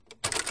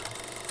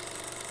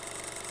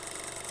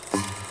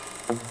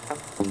Hello,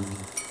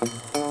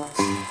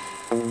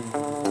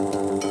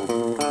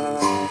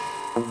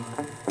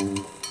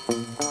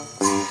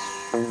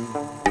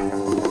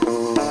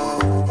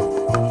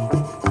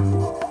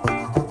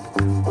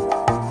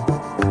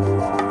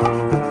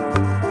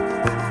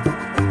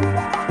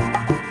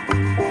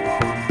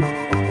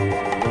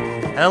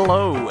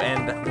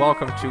 and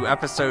welcome to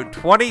episode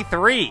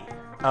 23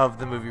 of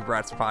the Movie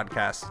Brats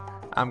podcast.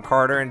 I'm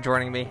Carter, and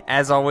joining me,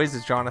 as always,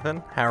 is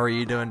Jonathan. How are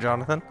you doing,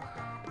 Jonathan?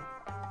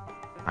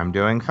 I'm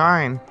doing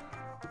fine.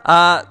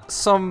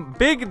 Some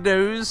big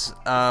news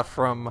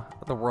from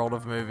the world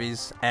of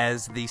movies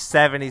as the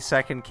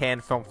 72nd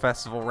Cannes Film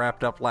Festival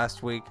wrapped up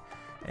last week,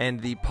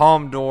 and the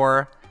Palme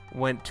d'Or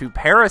went to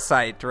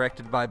Parasite,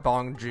 directed by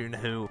Bong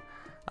Joon-ho,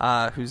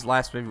 whose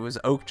last movie was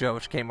Okja,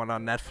 which came out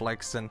on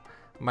Netflix, and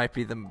might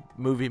be the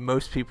movie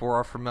most people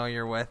are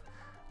familiar with.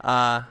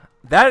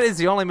 That is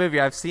the only movie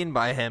I've seen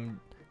by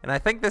him, and I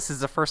think this is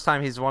the first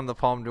time he's won the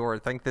Palme d'Or. I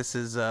think this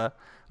is a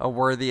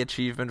worthy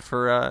achievement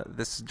for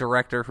this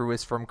director who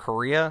is from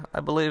Korea, I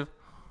believe.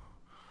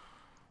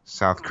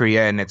 South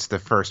Korea, and it's the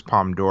first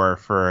Palme d'Or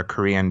for a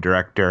Korean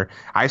director.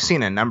 I've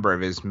seen a number of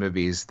his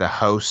movies. The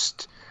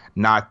Host,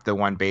 not the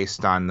one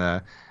based on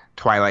the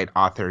Twilight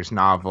author's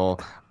novel,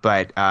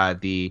 but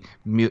the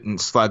mutant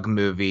slug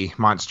movie,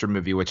 monster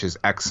movie, which is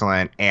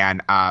excellent.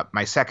 And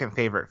my second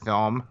favorite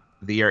film,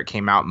 the year it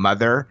came out,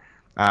 Mother.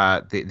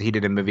 He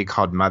did a movie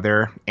called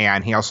Mother,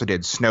 and he also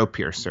did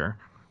Snowpiercer,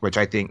 which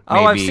I think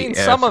maybe... Oh, I've seen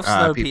some of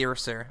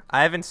Snowpiercer.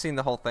 I haven't seen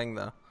the whole thing,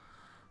 though.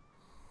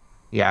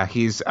 Yeah,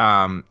 he's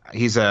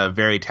a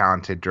very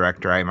talented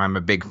director. I'm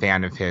a big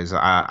fan of his.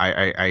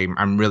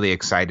 I'm really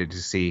excited to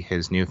see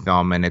his new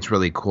film, and it's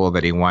really cool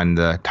that he won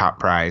the top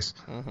prize.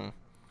 Mm-hmm.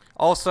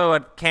 Also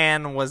at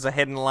Cannes was A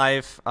Hidden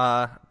Life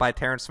by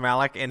Terrence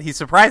Malick, and he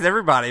surprised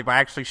everybody by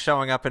actually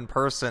showing up in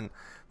person.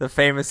 The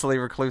famously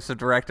reclusive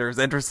director. It's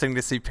interesting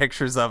to see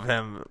pictures of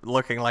him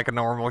looking like a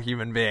normal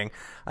human being.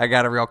 I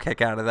got a real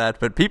kick out of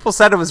that. But people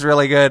said it was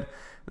really good.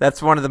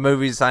 That's one of the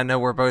movies I know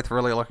we're both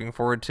really looking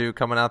forward to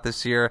coming out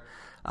this year.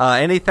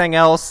 Anything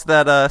else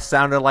that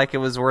sounded like it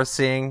was worth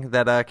seeing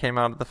that came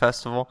out at the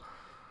festival?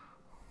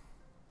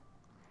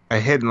 A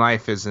Hidden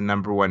Life is the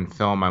number one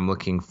film I'm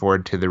looking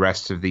forward to the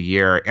rest of the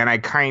year, and I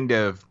kind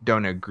of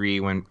don't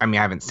agree I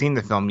haven't seen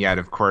the film yet,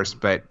 of course,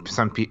 but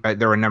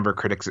there were a number of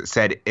critics that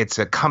said it's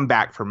a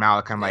comeback for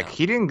Malick. I'm like,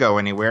 he didn't go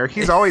anywhere.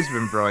 He's always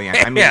been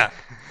brilliant. I mean, yeah.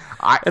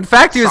 In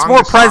fact, he was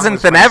more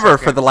present than ever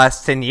for the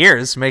last 10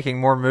 years, making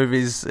more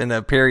movies in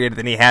a period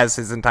than he has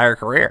his entire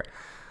career.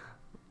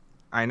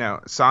 I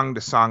know. Song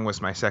to Song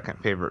was my second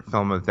favorite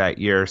film of that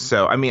year.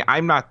 So, I mean,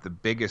 I'm not the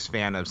biggest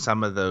fan of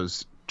some of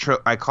those.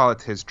 I call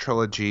it his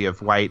trilogy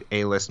of white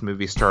A-list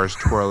movie stars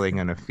twirling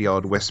in a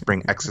field,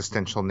 whispering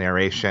existential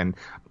narration.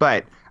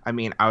 But, I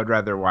mean, I would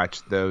rather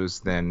watch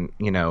those than,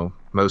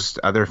 most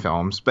other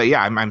films. But,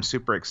 yeah, I'm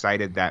super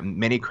excited that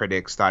many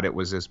critics thought it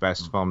was his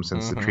best film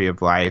since The Tree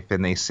of Life,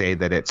 and they say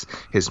that it's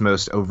his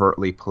most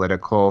overtly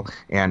political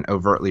and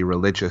overtly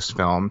religious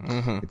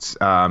film. It's,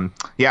 I'm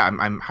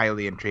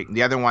highly intrigued.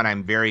 The other one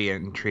I'm very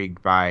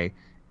intrigued by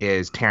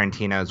is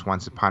Tarantino's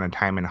Once Upon a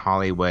Time in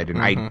Hollywood,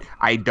 and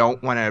I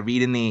don't want to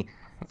read any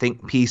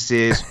think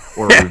pieces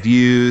or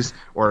reviews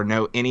or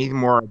know any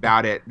more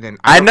about it than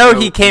I know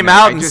he came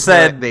out and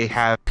said they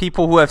have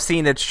people who have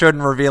seen it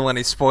shouldn't reveal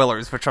any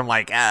spoilers, which I'm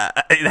like,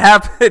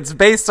 it's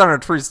based on a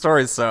true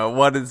story, so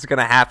what is going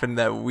to happen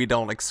that we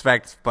don't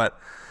expect? But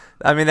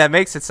I mean, that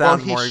makes it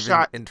sound more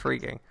even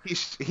intriguing.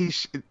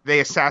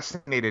 They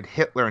assassinated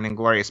Hitler in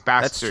Inglourious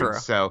Basterds. That's true.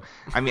 So,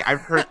 I mean,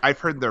 I've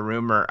heard the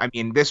rumor. I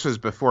mean, this was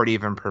before it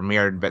even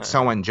premiered, but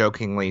someone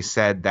jokingly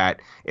said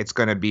that it's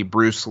going to be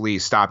Bruce Lee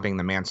stopping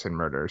the Manson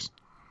murders.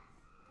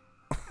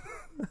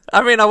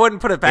 I mean, I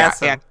wouldn't put it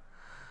past him.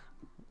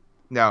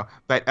 No,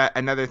 but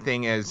another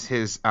thing is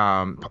his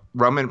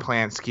Roman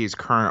Polanski's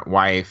current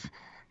wife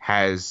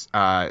has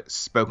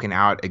spoken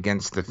out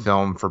against the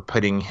film for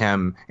putting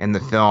him in the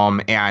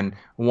film. And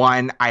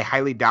one, I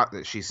highly doubt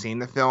that she's seen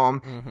the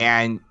film.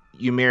 And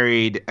you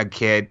married a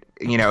kid,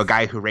 a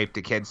guy who raped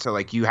a kid. So,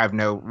 like, you have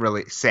no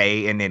really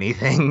say in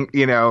anything,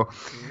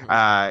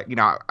 I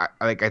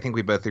think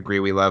we both agree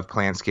we love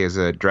Polanski as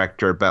a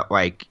director, but,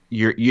 like,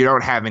 you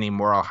don't have any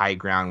moral high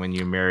ground when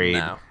you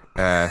married,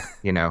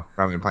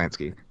 Roman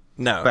Polanski.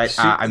 No, but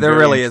there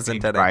really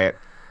isn't any. By it.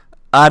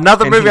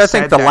 Another movie, I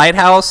think, The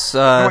Lighthouse.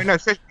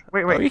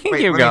 Wait, you can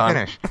keep let going.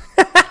 Me finish.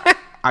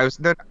 I was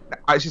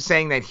just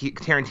saying that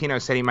Tarantino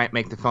said he might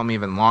make the film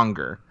even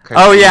longer.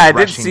 Oh yeah, I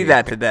did see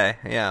that today.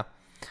 Yeah,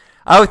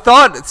 I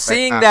thought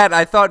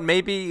I thought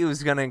maybe it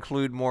was going to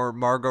include more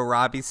Margot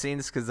Robbie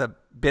scenes because a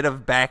bit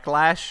of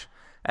backlash,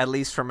 at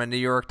least from a New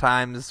York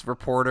Times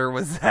reporter,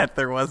 was that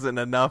there wasn't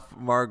enough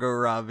Margot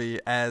Robbie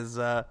as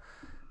God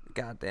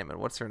damn it,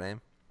 what's her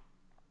name?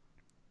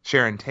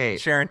 Sharon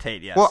Tate. Sharon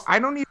Tate, yes. Well,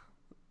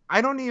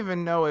 I don't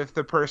even know if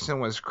the person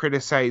was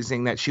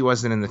criticizing that she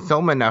wasn't in the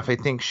film enough. I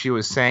think she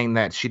was saying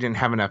that she didn't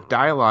have enough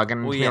dialogue.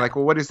 And Well, to me, yeah. like,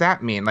 well, what does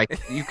that mean? Like,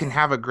 you can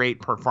have a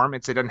great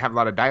performance. It doesn't have a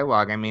lot of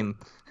dialogue. I mean,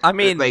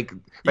 like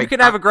you can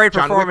have a great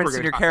John Wick we're performance gonna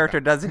and your talk character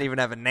about. doesn't even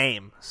have a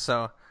name.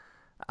 So,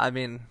 I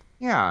mean,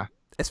 Yeah.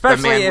 The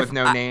especially Man if with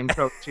No Name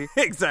trilogy.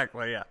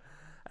 exactly, yeah.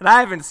 And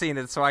I haven't seen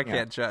it, so I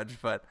can't judge.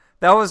 But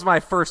that was my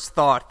first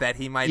thought, that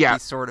he might Yeah. be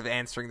sort of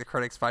answering the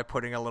critics by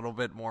putting a little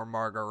bit more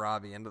Margot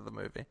Robbie into the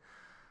movie.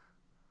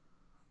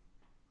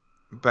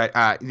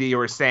 But you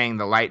were saying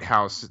The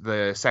Lighthouse,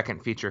 the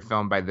second feature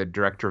film by the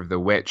director of The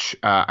Witch.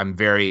 I'm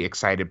very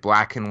excited.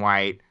 Black and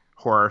white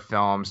horror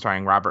film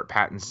starring Robert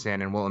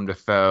Pattinson and Willem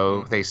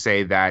Dafoe. They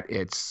say that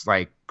it's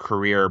like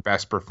career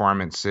best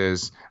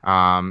performances,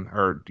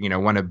 or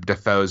one of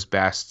Dafoe's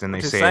best, and they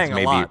Which is say saying it's a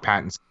maybe lot.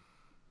 Pattinson.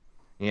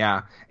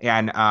 Yeah,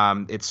 and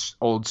it's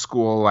old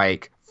school,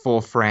 like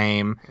full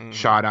frame,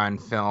 shot on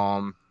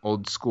film,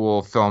 old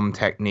school film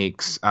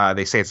techniques.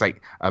 They say it's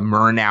like a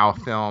Murnau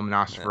film,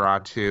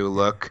 Nosferatu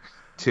look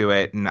to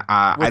it, and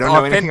I With don't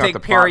know anything about the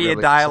authentic plot, period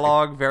really.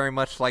 dialogue, very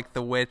much like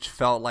The Witch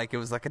felt like it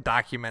was like a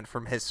document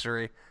from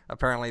history.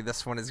 Apparently,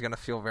 this one is going to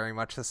feel very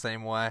much the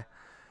same way.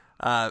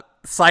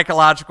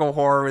 Psychological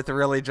horror with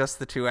really just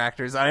the two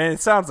actors. I mean, it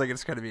sounds like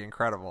it's going to be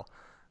incredible.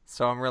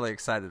 So I'm really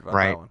excited about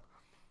Right. that one.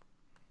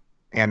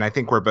 And I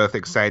think we're both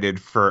excited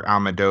for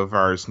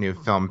Almodovar's new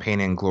film, Pain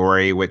and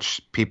Glory,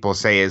 which people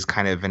say is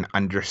kind of an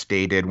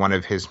understated, one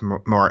of his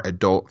more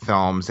adult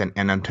films, and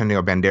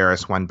Antonio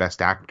Banderas won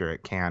Best Actor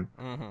at Cannes.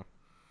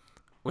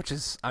 Which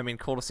is, I mean,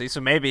 cool to see.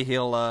 So maybe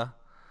he'll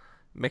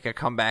make a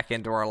comeback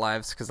into our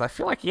lives, because I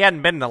feel like he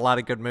hadn't been in a lot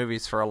of good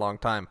movies for a long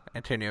time,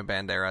 Antonio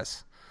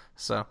Banderas.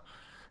 So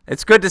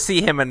it's good to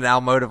see him in an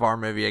Almodovar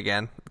movie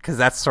again, because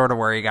that's sort of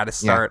where he got to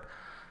start.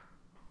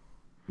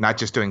 Not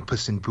just doing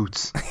Puss in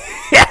Boots.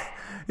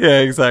 Yeah,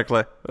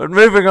 exactly. But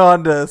moving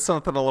on to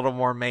something a little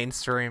more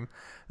mainstream.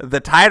 The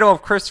title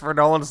of Christopher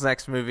Nolan's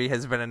next movie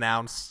has been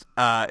announced.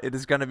 It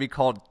is going to be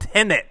called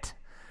Tenet,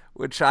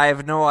 which I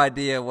have no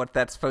idea what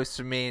that's supposed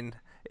to mean.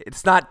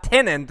 It's not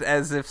tenant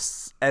as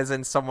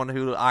in someone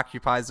who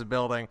occupies a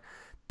building.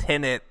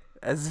 Tenet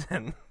as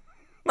in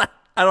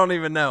I don't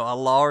even know, a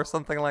law or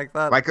something like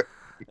that.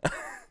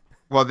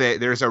 Well,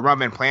 there's a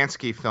Roman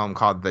Polanski film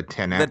called The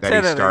Tenant The that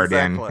he Tenet, starred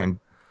exactly. in. And,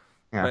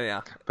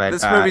 But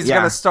this movie's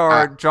going to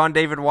star yeah. John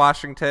David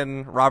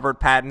Washington,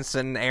 Robert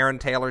Pattinson, Aaron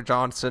Taylor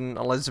Johnson,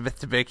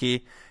 Elizabeth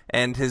Debicki,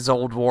 and his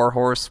old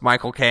warhorse,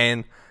 Michael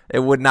Caine. It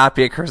would not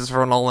be a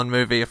Christopher Nolan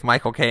movie if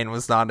Michael Caine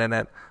was not in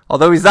it.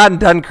 Although he's not in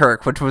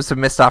Dunkirk, which was a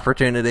missed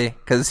opportunity,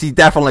 because he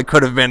definitely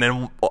could have been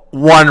in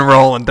one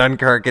role in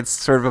Dunkirk. It's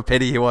sort of a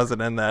pity he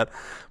wasn't in that.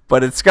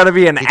 But it's going to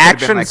be an He could have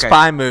been action like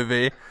spy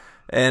movie,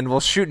 and we'll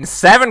shoot in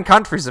 7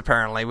 countries,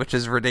 apparently, which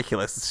is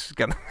ridiculous. It's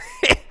going to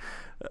be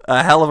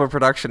a hell of a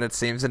production, it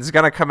seems, and it's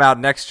going to come out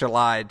next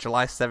July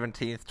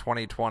 17th,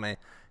 2020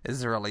 is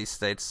the release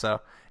date.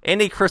 So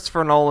any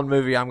Christopher Nolan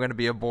movie, I'm going to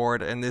be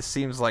aboard, and this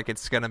seems like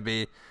it's going to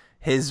be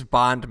his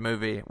Bond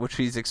movie, which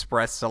he's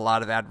expressed a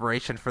lot of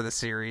admiration for the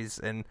series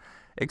and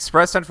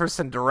expressed interest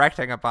in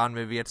directing a Bond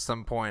movie at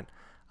some point.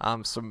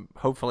 So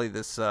hopefully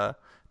this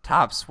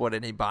tops what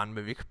any Bond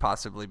movie could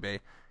possibly be.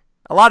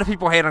 A lot of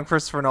people hate on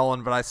Christopher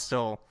Nolan, but I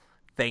still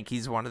think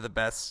he's one of the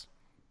best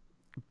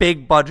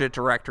big budget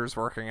directors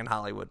working in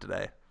Hollywood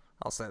today.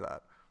 I'll say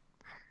that.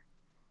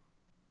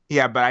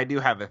 Yeah, but I do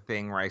have a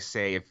thing where I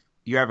say if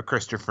you have a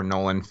Christopher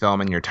Nolan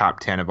film in your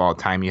top 10 of all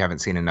time, you haven't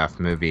seen enough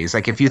movies.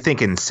 Like, if you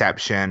think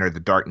Inception or The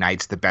Dark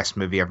Knight's the best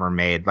movie ever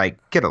made, like,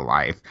 get a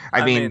life.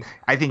 I mean,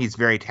 I think he's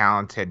very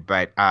talented,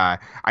 but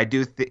I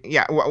do think,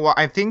 well,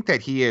 I think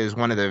that he is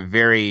one of the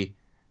very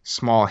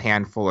small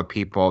handful of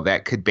people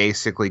that could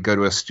basically go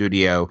to a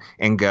studio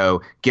and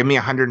go, give me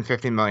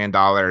 $150 million.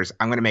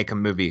 I'm going to make a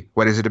movie.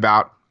 What is it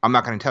about? I'm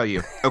not going to tell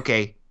you.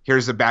 Okay.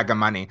 Here's a bag of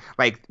money.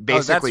 Like,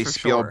 basically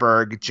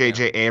Spielberg,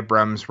 J.J.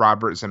 Abrams,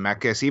 Robert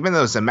Zemeckis, even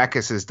though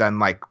Zemeckis has done,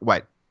 like,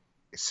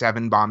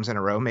 7 bombs in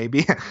a row,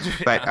 maybe?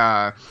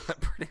 But,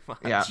 pretty much.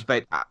 Yeah,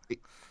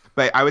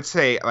 but I would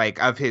say,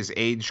 like, of his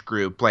age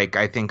group, like,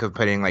 I think of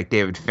putting, like,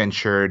 David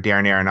Fincher,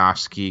 Darren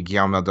Aronofsky,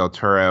 Guillermo del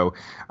Toro.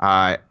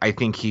 I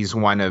think he's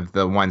one of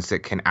the ones that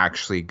can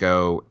actually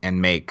go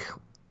and make,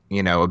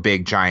 a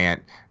big,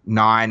 giant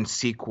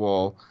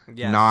non-sequel,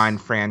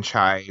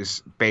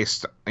 non-franchise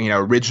based,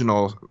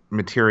 original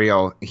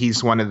material.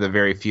 He's one of the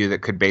very few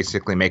that could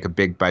basically make a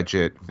big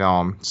budget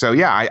film. So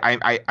yeah,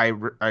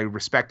 I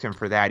respect him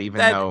for that, even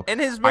though.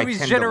 And his I movies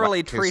tend to generally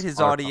like treat his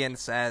smaller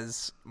audience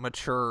as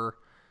mature,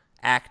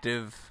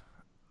 active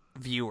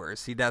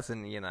viewers. He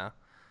doesn't,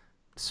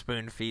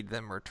 spoon feed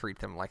them or treat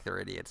them like they're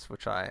idiots,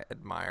 which I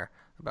admire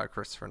about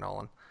Christopher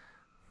Nolan.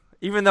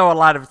 Even though a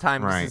lot of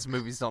times his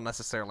movies don't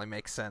necessarily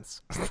make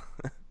sense.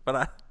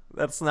 But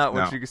that's not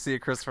what you can see a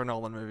Christopher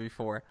Nolan movie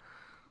for.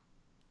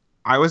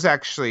 I'm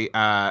actually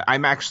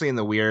in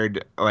the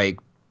weird, like,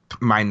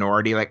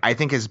 minority. Like, I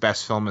think his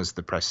best film is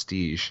The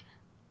Prestige.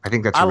 I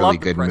think that's a really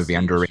good movie,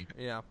 underrated.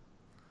 Yeah.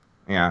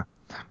 Yeah.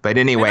 But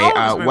anyway,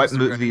 what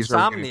movies are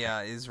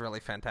Insomnia is really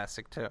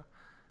fantastic too.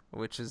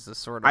 which is a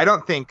sort of. I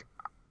don't think.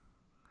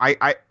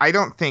 I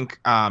don't think.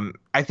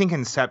 I think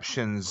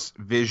Inception's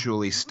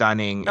visually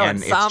stunning, No, and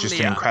it's just an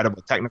Insomnia.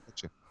 incredible technical.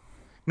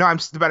 No,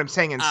 but I'm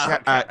saying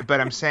but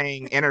I'm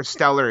saying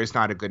Interstellar is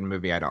not a good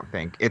movie. I don't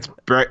think it's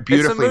beautifully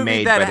It's a movie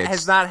made, that but it's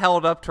has not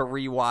held up to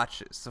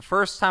rewatches. The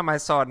first time I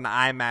saw it in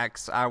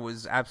IMAX, I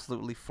was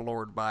absolutely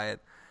floored by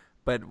it.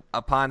 But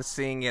upon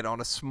seeing it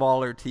on a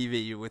smaller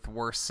TV with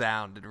worse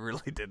sound, it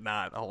really did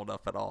not hold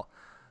up at all.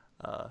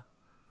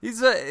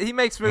 He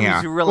makes movies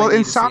Yeah. you really Well,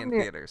 need to see in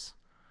Insomnia- theaters.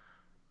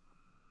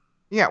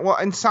 Yeah, well,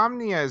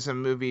 Insomnia is a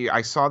movie.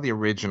 I saw the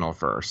original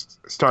first.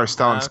 Stars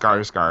Stellan Okay.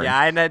 Skarsgård. Yeah,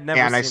 I had never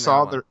and seen I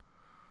saw that one.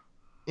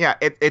 Yeah,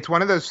 it's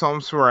one of those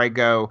films where I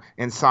go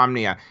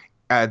Insomnia,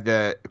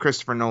 the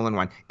Christopher Nolan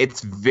one.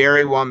 It's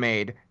very well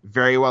made,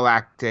 very well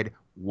acted.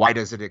 Why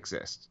does it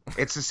exist?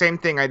 It's the same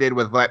thing I did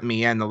with Let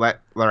Me In, the Let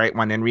the Right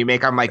One In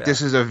remake. I'm like,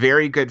 this is a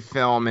very good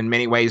film in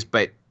many ways,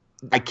 but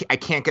I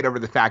can't get over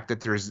the fact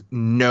that there's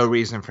no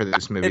reason for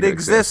this movie It to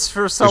exists exist.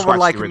 for Just someone watch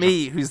like the original.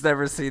 me who's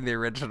never seen the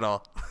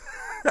original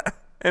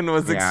and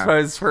was Yeah,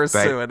 exposed first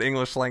but- to an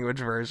English language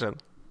version.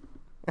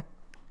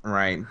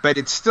 Right, but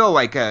it's still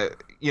like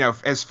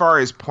as far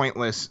as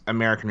pointless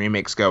American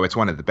remakes go, it's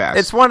one of the best.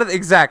 It's one of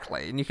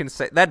exactly, and you can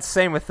say that's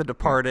same with The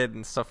Departed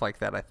and stuff like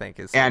that. I think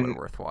is somewhat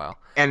worthwhile.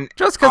 and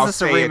Just I'll because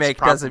it's a say remake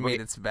doesn't probably-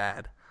 mean it's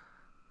bad.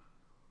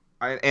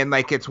 and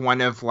like it's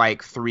one of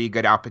like 3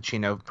 good Al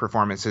Pacino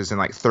performances in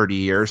like 30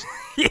 years.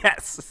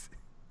 Yes,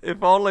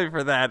 if only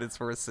for that, it's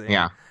worth seeing.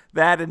 Yeah.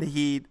 That and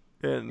Heat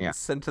and Yeah.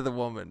 Sent to the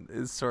Woman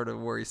is sort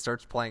of where he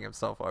starts playing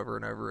himself over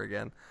and over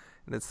again.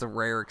 And it's the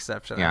rare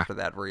exception Yeah. after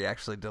that where he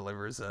actually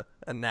delivers a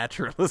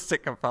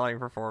naturalistic, compelling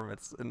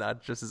performance and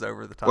not just as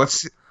over the top. Let's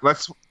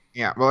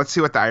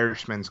see what the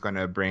Irishman's going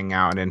to bring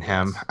out in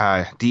him,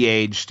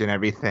 de-aged and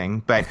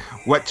everything. But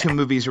what 2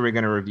 movies are we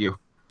going to review?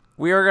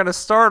 We are going to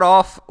start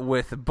off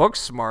with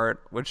Booksmart,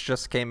 which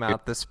just came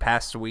out this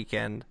past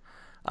weekend,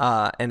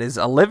 and is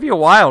Olivia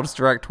Wilde's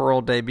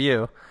directorial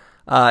debut.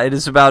 It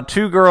is about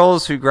 2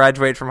 girls who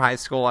graduate from high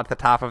school at the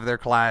top of their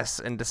class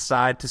and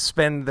decide to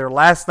spend their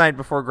last night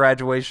before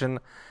graduation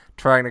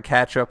trying to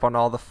catch up on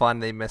all the fun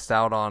they missed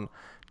out on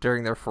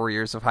during their 4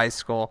 years of high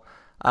school.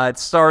 It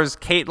stars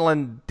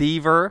Caitlin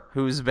Dever,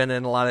 who's been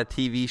in a lot of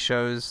TV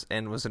shows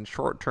and was in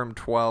Short Term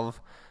 12,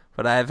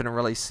 but I haven't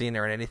really seen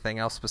her in anything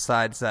else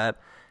besides that.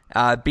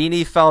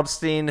 Beanie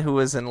Feldstein, who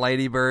was in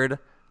Lady Bird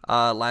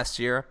last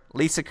year.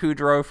 Lisa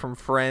Kudrow from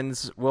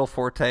Friends, Will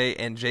Forte,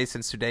 and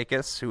Jason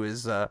Sudeikis, who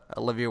is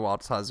Olivia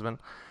Wilde's husband.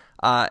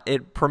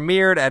 It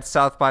premiered at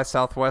South by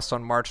Southwest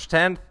on March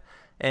 10th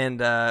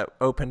and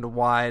opened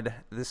wide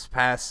this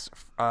past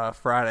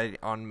Friday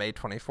on May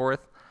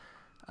 24th.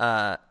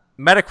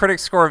 Metacritic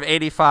score of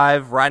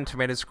 85, Rotten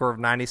Tomatoes score of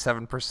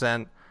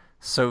 97%,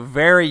 so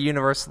very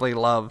universally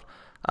loved,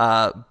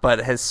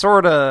 but has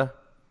sort of...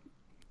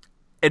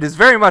 It is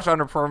very much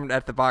underperformed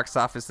at the box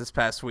office this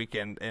past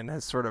weekend and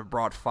has sort of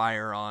brought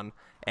fire on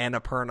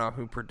Annapurna,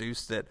 who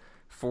produced it,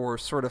 for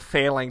sort of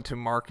failing to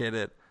market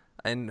it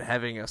and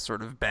having a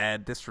sort of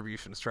bad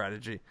distribution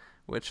strategy,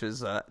 which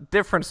is a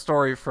different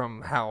story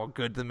from how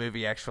good the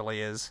movie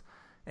actually is.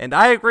 And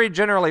I agree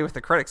generally with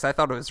the critics. I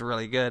thought it was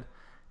really good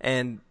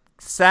and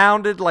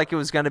sounded like it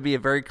was going to be a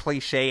very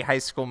cliche high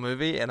school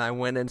movie, and I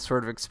went in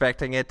sort of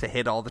expecting it to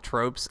hit all the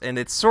tropes, and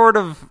it sort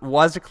of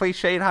was a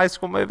cliched high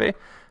school movie,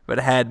 but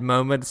had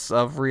moments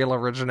of real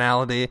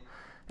originality,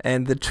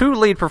 and the 2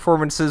 lead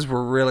performances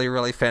were really,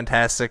 really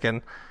fantastic,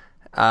 and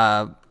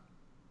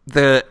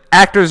the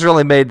actors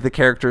really made the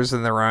characters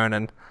in their own,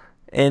 and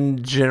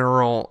in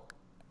general,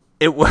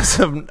 it was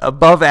an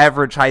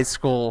above-average high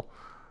school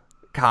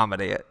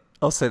comedy.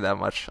 I'll say that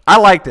much. I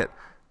liked it.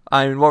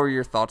 I mean, what were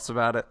your thoughts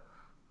about it?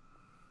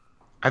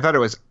 I thought it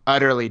was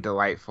utterly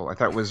delightful. I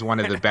thought it was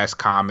one of the best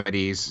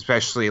comedies,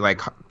 especially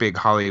like big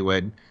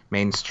Hollywood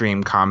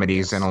mainstream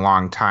comedies in a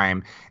long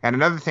time. And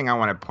another thing I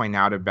want to point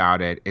out about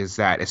it is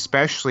that,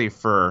 especially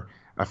for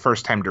a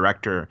first-time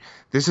director,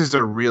 this is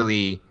a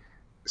really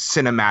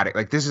cinematic,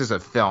 like this is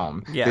a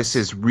film. Yes. This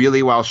is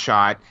really well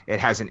shot. It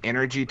has an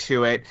energy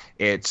to it.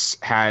 It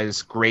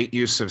has great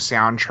use of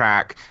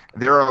soundtrack.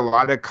 There are a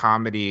lot of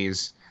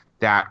comedies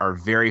that are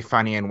very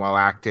funny and well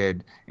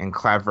acted and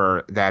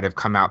clever that have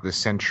come out this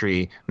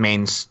century,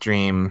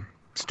 mainstream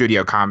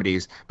studio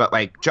comedies. But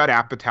like Judd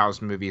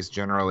Apatow's movies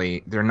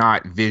generally, they're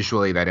not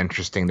visually that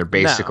interesting. They're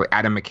basically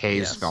Adam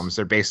McKay's films.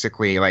 They're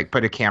basically like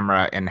put a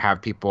camera and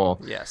have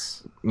people,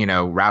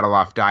 rattle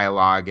off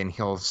dialogue, and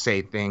he'll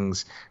say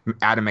things.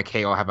 Adam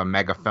McKay will have a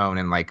megaphone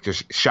and like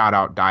just shout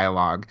out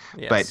dialogue.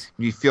 Yes. But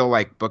you feel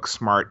like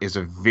Booksmart is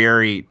a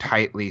very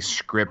tightly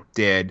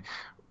scripted,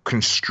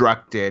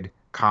 constructed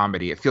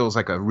comedy. It feels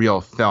like a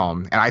real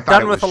film, and I thought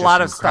done it was with a lot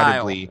of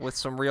incredibly... style, with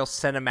some real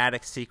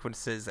cinematic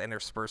sequences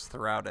interspersed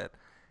throughout it,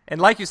 and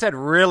like you said,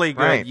 really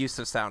good use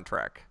of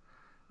soundtrack,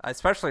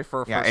 especially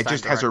for a first-time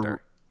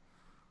director.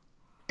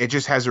 It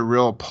just has a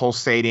real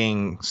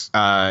pulsating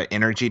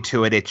energy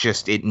to it.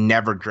 It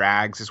never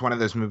drags. It's one of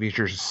those movies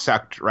you're just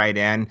sucked right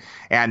in,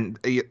 and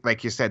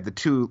like you said, the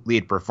 2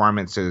 lead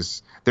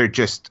performances, they're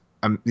just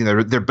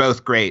they're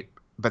both great.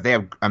 but they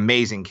have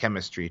amazing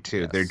chemistry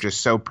too. Yes. They're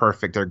just so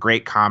perfect. They're a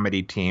great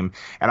comedy team.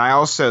 And I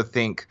also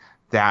think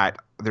that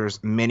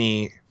there's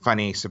many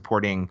funny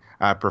supporting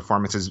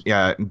performances.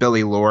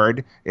 Billy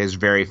Lord is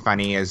very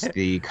funny as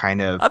the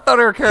kind of I thought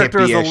her character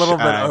was a hippie-ish, little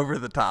bit over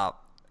the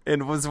top,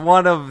 and was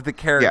one of the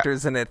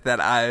characters Yeah. in it that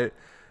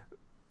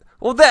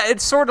that it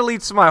sort of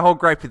leads to my whole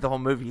gripe with the whole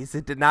movie, is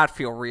it did not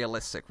feel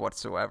realistic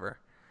whatsoever.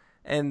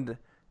 And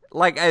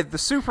like the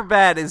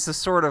Superbad is a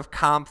sort of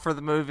comp for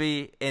the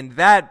movie, and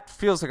that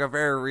feels like a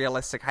very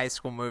realistic high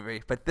school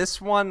movie. But this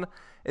one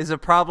is a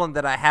problem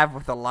that I have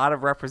with a lot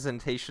of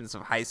representations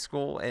of high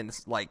school and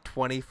like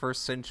 21st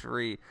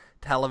century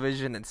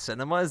television and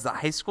cinema, is that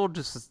high school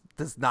just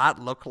does not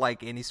look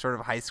like any sort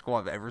of high school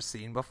I've ever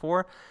seen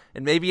before.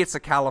 And maybe it's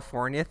a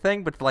California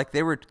thing, but like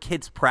they were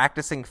kids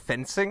practicing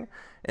fencing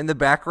in the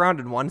background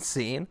in one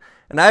scene,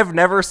 and I've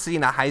never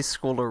seen a high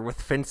schooler with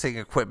fencing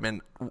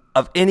equipment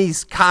of any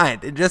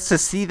kind, and just to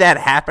see that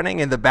happening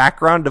in the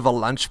background of a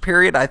lunch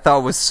period I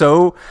thought was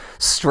so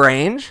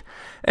strange.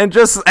 And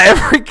just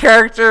every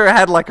character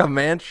had like a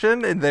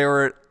mansion, and they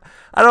were,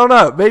 I don't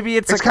know, maybe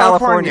it's a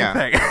California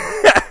thing.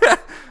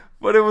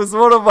 But it was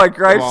one of my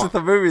gripes with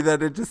the movie,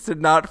 that it just did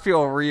not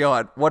feel real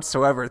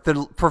whatsoever.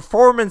 The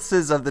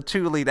performances of the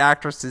two lead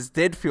actresses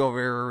did feel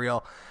very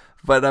real,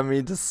 but I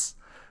mean, just,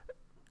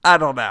 I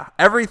don't know.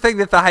 Everything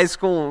that the high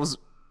school was,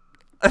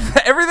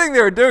 everything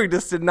they were doing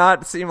just did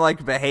not seem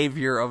like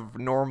behavior of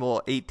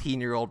normal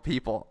 18-year-old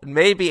people. And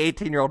maybe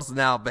 18-year-olds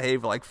now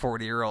behave like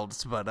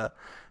 40-year-olds, but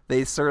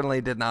they certainly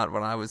did not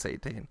when I was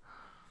 18.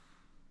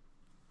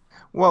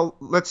 Well,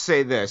 let's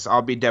say this.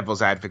 I'll be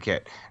devil's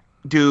advocate.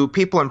 Do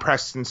people in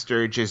Preston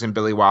Sturges and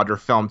Billy Wilder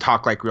film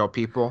talk like real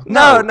people?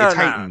 No, it's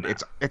heightened. No.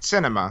 It's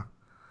cinema.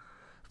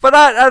 But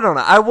I don't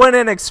know. I went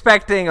in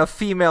expecting a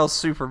female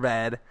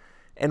Superbad,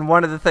 and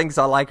one of the things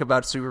I like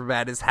about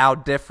Superbad is how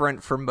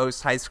different from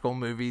most high school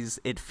movies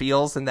it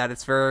feels, and that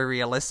it's very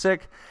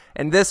realistic.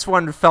 And this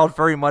one felt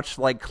very much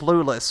like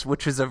Clueless,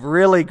 which is a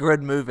really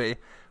good movie,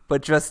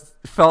 but just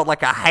felt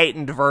like a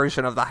heightened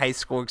version of the high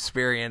school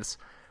experience,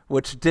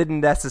 which didn't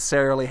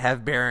necessarily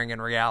have bearing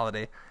in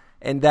reality.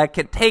 And that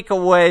can take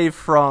away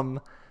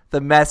from the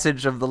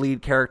message of the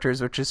lead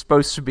characters, which is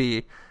supposed to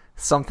be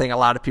something a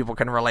lot of people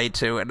can relate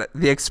to. And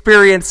the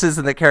experiences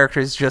and the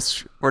characters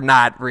just were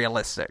not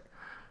realistic.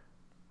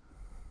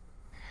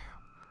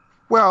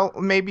 Well,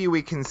 maybe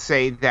we can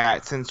say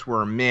that since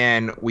we're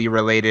men, we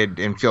related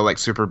and feel like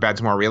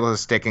Superbad's more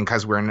realistic, and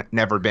because we're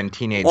never been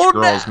teenage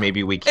girls,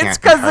 maybe we can't. It's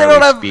because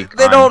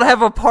they don't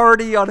have a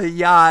party on a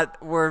yacht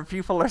where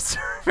people are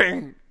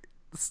serving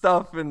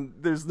stuff and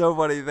there's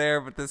nobody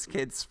there, but this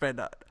kid spent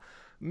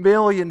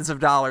millions of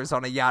dollars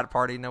on a yacht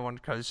party. No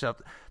one goes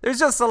up. There's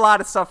just a lot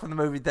of stuff in the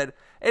movie that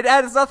it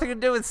has nothing to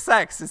do with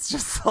sex. It's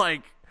just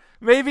like,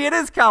 maybe it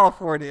is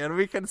California and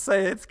we can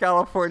say it's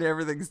California,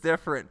 everything's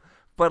different,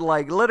 but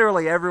like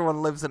literally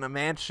everyone lives in a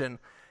mansion.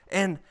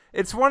 And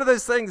it's one of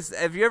those things.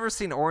 Have you ever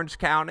seen Orange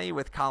County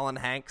with Colin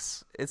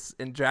Hanks? It's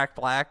in Jack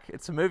Black.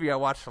 It's a movie I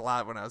watched a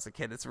lot when I was a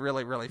kid. It's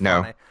really, really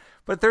funny. No.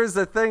 But there's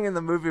a thing in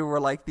the movie where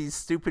like these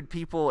stupid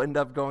people end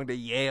up going to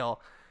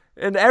Yale.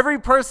 And every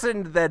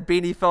person that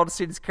Beanie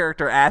Feldstein's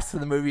character asks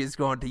in the movie is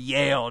going to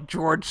Yale,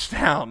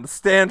 Georgetown,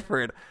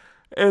 Stanford.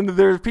 And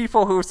there's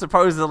people who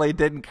supposedly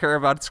didn't care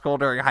about school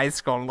during high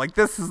school. I'm like,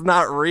 this is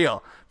not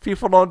real.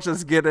 People don't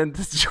just get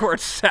into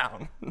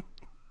Georgetown.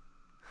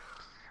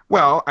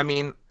 Well, I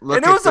mean, look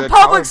and it at was the a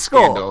public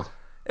school. Scandal.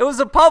 It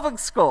was a public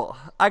school.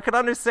 I could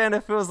understand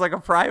if it was like a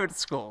private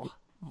school,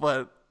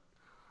 but...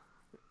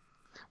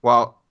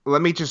 Well,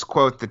 let me just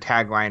quote the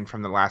tagline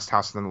from The Last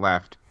House on the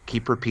Left.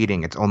 Keep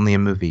repeating, it's only a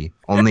movie.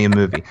 Only a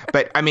movie.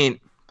 But, I mean,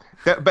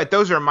 but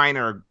those are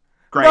minor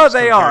gripes. No,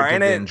 they are.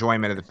 And the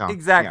enjoyment of the film.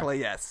 Exactly,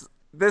 yeah. Yes.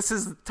 This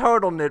is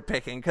total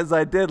nitpicking, because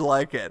I did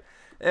like it.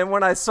 And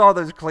when I saw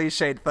those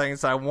cliched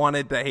things, I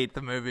wanted to hate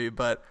the movie,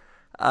 but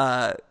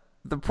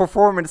the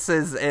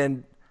performances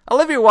and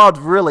Olivia Wilde's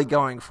really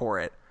going for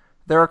it.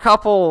 There are a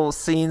couple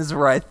scenes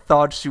where I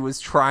thought she was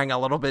trying a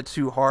little bit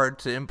too hard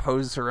to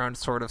impose her own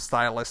sort of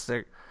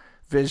stylistic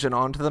vision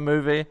onto the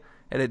movie,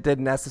 and it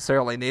didn't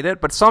necessarily need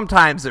it, but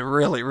sometimes it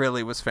really,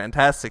 really was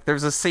fantastic.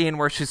 There's a scene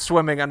where she's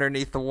swimming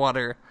underneath the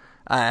water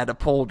at a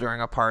pool during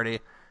a party,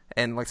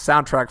 and like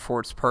soundtrack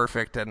for it's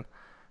perfect, and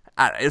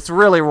it's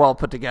really well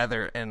put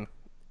together, and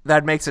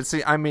that makes it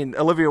seem, I mean,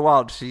 Olivia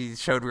Wilde, she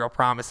showed real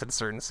promise in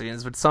certain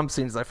scenes, but some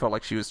scenes I felt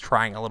like she was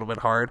trying a little bit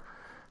hard,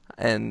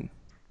 and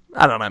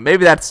I don't know,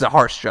 maybe that's a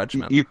harsh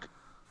judgment.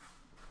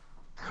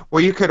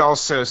 Well, you could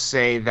also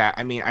say that,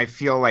 I mean, I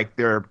feel like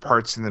there are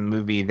parts in the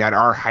movie that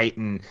are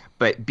heightened,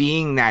 but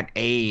being that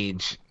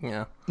age,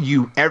 yeah,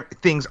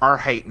 things are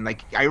heightened.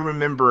 Like, I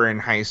remember in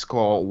high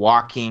school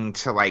walking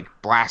to, like,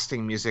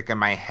 blasting music in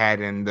my head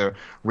and the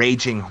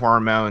raging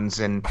hormones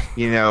and,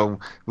 you know,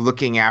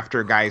 looking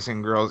after guys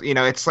and girls. You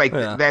know, it's like,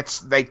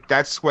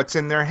 that's what's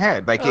in their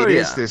head. Like, it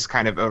is this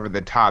kind of over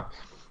the top,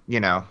 you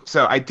know.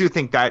 So I do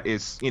think that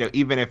is, you know,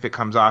 even if it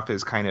comes off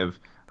as kind of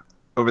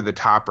over the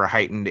top or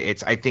heightened,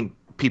 I think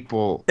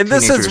people, And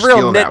this is teenagers real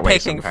feel that way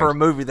nitpicking for a sometimes.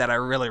 movie that I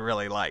really,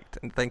 really liked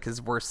and think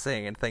is worth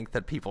seeing and think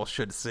that people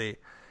should see.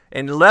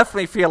 And left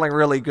me feeling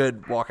really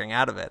good walking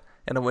out of it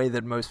in a way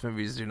that most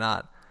movies do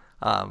not.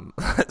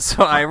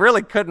 So I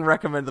really couldn't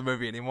recommend the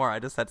movie anymore. I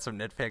just had some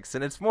nitpicks.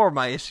 And it's more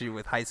my issue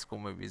with high school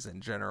movies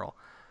in general.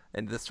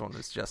 And this one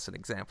is just an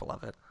example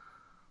of it.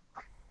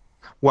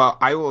 Well,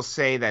 I will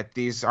say that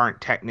these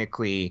aren't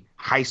technically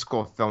high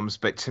school films,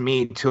 but to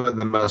me, two of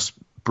the most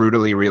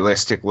brutally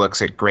realistic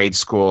looks at grade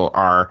school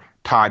are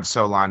Todd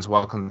Solond's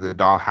Welcome to the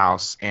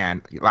Dollhouse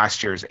and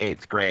last year's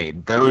Eighth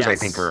Grade. Those, I Yes.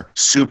 think, are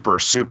super,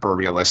 super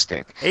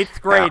realistic. Eighth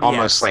Grade,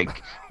 almost yes.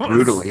 like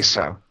brutally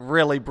so.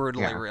 Really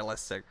brutally Yeah.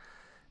 realistic.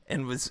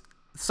 And was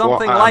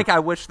something Well, like I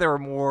wish there were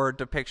more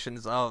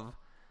depictions of,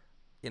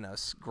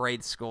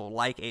 grade school,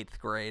 like eighth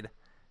grade.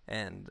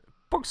 And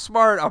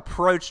Booksmart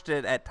approached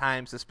it at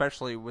times,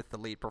 especially with the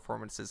lead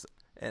performances.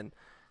 And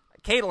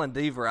Caitlin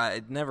Dever, I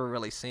had never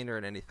really seen her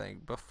in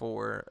anything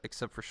before,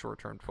 except for Short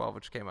Term 12,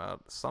 which came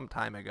out some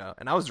time ago.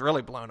 And I was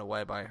really blown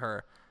away by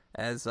her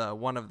as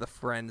one of the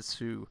friends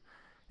who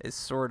is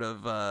sort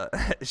of,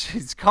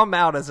 she's come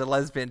out as a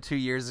lesbian 2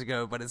 years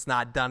ago, but has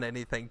not done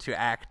anything to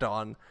act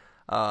on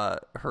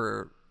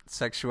her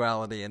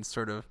sexuality and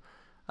sort of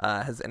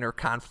has inner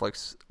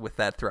conflicts with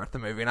that throughout the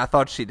movie. And I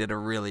thought she did a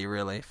really,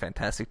 really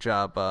fantastic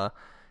job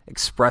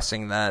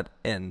expressing that.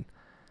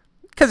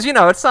 Because,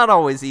 it's not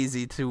always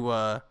easy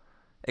to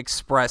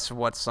express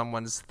what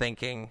someone's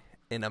thinking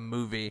in a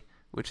movie,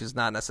 which is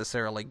not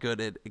necessarily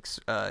good at,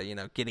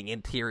 getting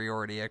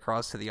interiority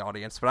across to the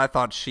audience. But I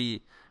thought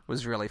she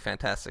was really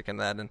fantastic in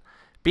that. And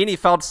Beanie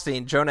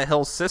Feldstein, Jonah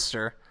Hill's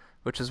sister,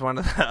 which is one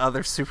of the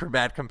other super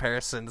bad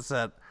comparisons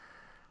that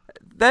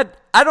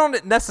I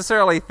don't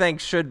necessarily think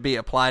should be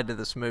applied to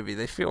this movie.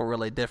 They feel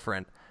really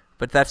different,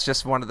 but that's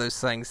just one of those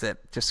things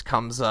that just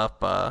comes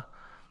up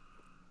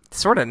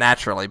sort of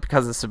naturally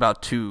because it's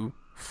about two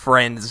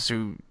friends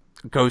who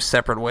go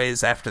separate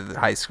ways after the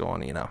high school,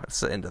 and it's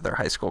the end of their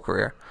high school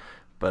career.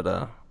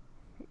 But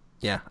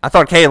yeah, I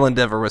thought Caitlin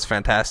Dever was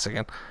fantastic,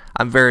 and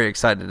I'm very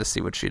excited to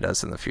see what she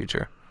does in the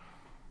future.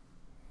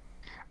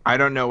 I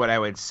don't know what I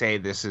would say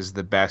this is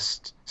the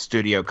best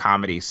studio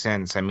comedy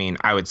since. I mean,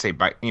 I would say,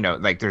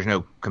 there's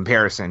no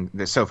comparison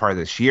so far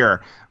this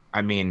year.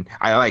 I mean,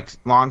 I liked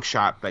Long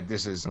Shot, but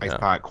this is, I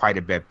thought, quite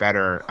a bit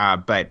better.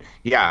 But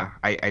yeah,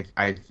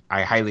 I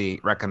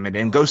highly recommend it.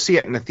 And go see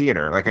it in the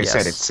theater. Like I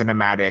said, it's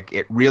cinematic.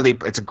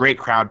 It's a great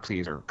crowd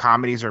pleaser.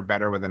 Comedies are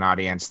better with an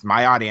audience.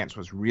 My audience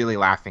was really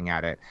laughing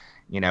at it.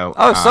 So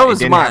was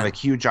it didn't mine. have a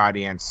huge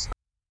audience.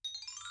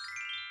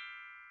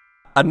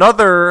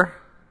 Another,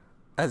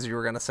 as you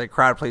were going to say,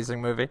 crowd-pleasing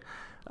movie,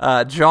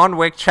 John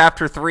Wick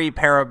Chapter 3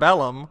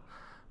 Parabellum,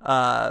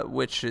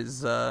 which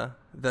is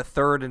the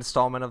third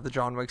installment of the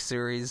John Wick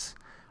series.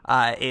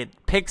 It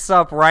picks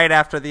up right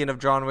after the end of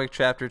John Wick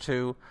Chapter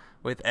 2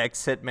 with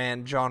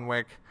ex-hitman John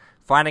Wick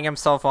finding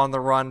himself on the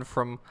run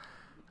from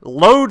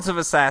loads of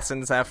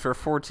assassins after a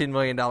 $14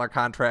 million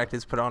contract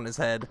is put on his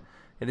head.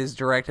 It is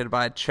directed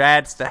by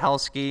Chad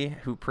Stahelski,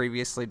 who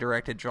previously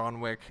directed John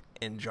Wick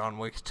in John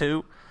Wick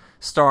 2.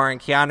 Starring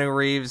Keanu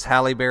Reeves,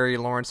 Halle Berry,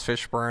 Lawrence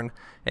Fishburne,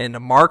 and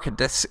Mark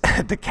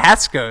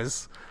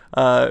Dacascos,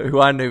 who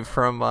I knew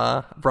from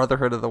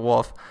Brotherhood of the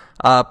Wolf.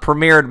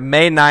 Premiered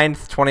May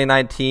 9th,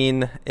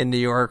 2019 in New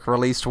York.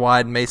 Released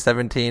wide May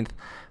 17th.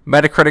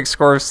 Metacritic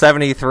score of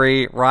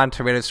 73. Rotten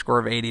Tomatoes score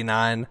of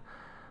 89.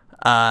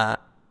 How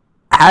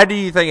do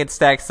you think it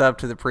stacks up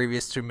to the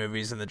previous two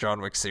movies in the John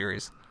Wick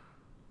series?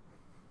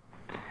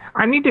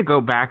 I need to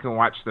go back and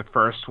watch the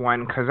first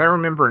one because I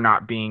remember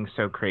not being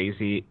so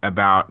crazy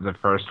about the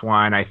first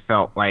one. I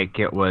felt like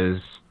it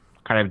was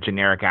kind of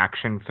generic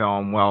action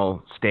film,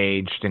 well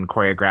staged and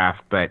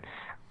choreographed, but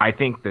I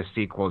think the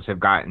sequels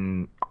have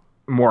gotten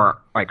more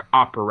like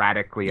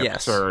operatically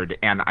absurd,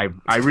 and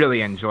I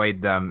really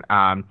enjoyed them.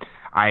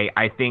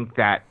 I think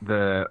that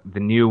the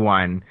new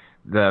one,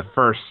 the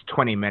first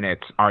 20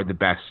 minutes are the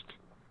best.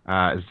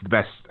 Is the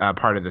best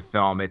part of the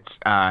film. It's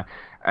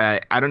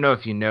I don't know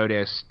if you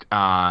noticed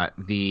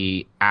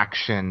the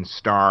action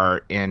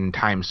star in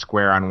Times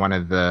Square on one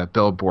of the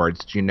billboards.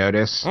 Did you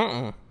notice?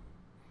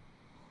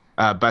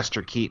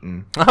 Buster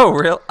Keaton. Oh,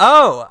 real?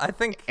 Oh, I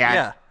think,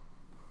 yeah.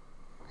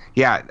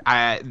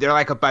 Yeah, they're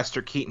like a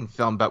Buster Keaton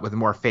film, but with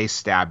more face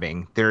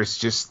stabbing. There's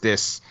just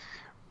this,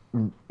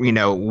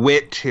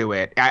 wit to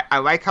it. I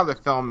like how the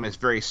film is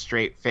very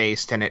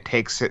straight-faced, and it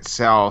takes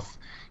itself,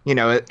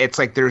 it's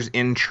like there's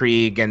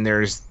intrigue, and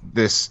there's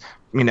this,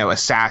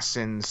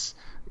 assassins,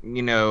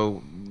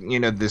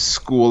 this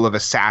school of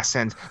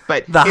assassins,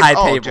 but the it's high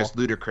all table. just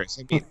ludicrous.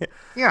 And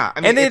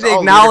it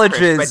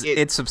acknowledges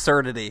its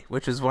absurdity,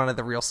 which is one of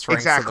the real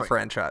strengths of the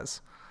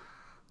franchise.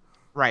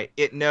 Right.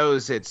 It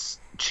knows it's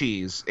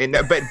cheese.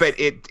 But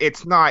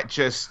it's not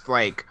just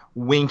like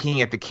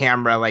winking at the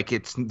camera like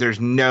there's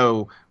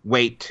no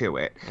weight to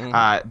it.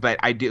 But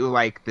I do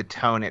like the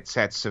tone it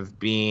sets of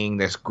being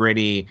this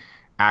gritty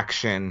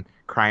action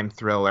crime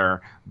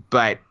thriller,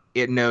 but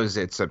it knows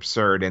it's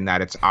absurd and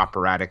that it's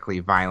operatically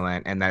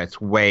violent and that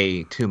it's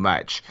way too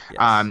much.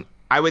 Yes.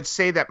 I would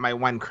say that my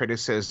one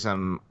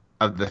criticism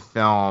of the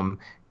film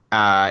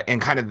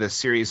and kind of the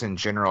series in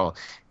general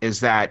is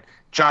that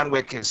John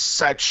Wick is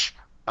such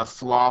a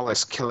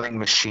flawless killing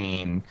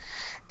machine,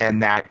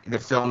 and that the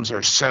films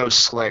are so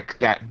slick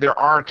that there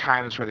are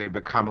times where they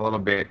become a little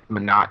bit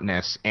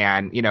monotonous.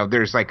 And,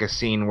 there's like a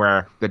scene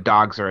where the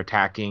dogs are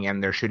attacking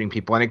and they're shooting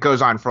people, and it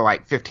goes on for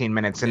like 15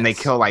 minutes, and they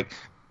kill like,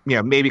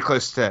 maybe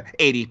close to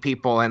 80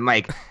 people. And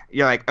like,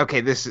 you're like,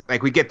 okay, this is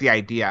like, we get the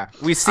idea.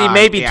 We see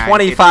maybe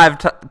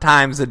 25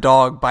 times a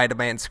dog bite a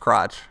man's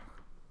crotch.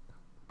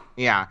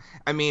 Yeah.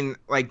 I mean,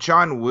 like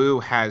John Woo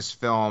has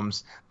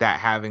films that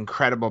have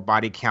incredible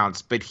body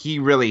counts, but he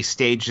really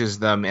stages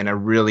them in a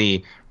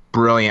really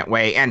brilliant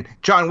way. And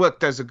John Wick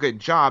does a good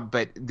job,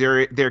 but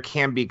there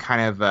can be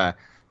kind of a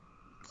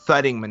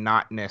thudding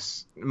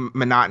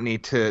monotony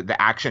to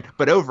the action.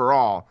 But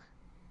overall,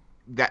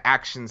 the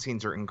action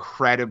scenes are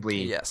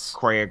incredibly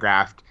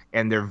choreographed,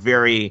 and they're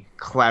very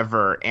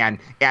clever, and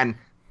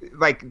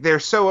like they're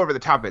so over the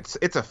top.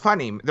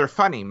 They're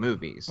funny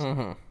movies.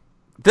 Mm-hmm.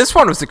 This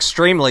one was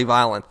extremely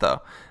violent,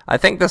 though. I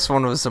think this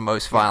one was the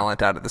most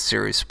violent out of the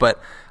series.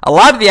 But a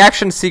lot of the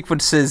action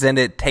sequences in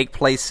it take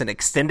place in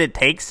extended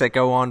takes that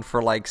go on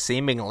for like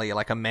seemingly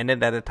like a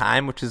minute at a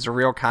time, which is a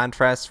real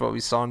contrast to what we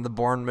saw in the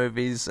Bourne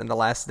movies in the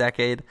last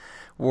decade,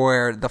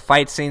 where the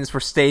fight scenes were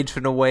staged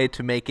in a way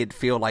to make it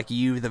feel like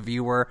you, the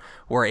viewer,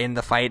 were in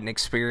the fight and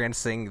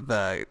experiencing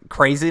the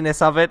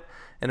craziness of it.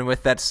 And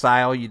with that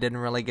style, you didn't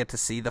really get to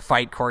see the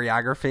fight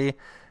choreography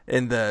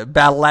in the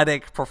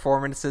balletic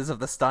performances of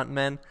the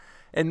stuntmen.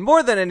 And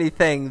more than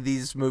anything,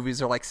 these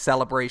movies are like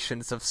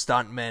celebrations of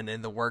stuntmen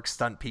and the work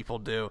stunt people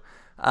do.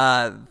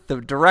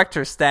 The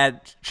director,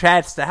 Chad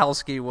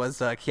Stahelski, was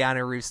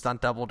Keanu Reeves'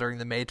 stunt double during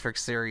the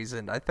Matrix series,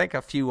 and I think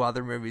a few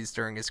other movies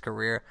during his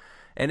career.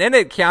 And in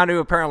it, Keanu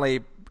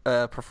apparently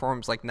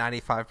performs like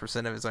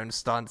 95% of his own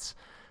stunts.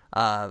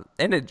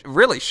 And it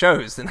really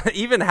shows. And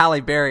even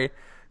Halle Berry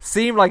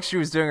seemed like she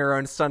was doing her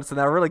own stunts, and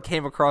that really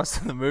came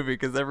across in the movie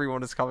because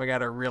everyone is coming at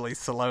her really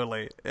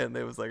slowly, and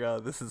it was like, oh,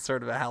 this is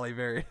sort of a Halle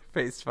Berry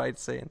face fight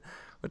scene,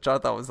 which I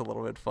thought was a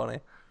little bit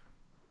funny.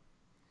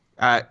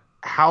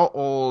 How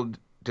old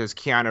does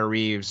Keanu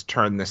Reeves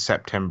turn this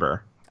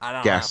September? I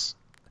don't know.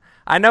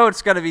 I know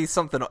it's going to be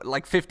something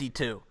like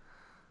 52.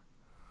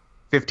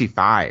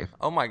 55.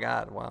 Oh my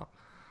God! Wow.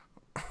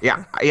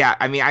 Yeah.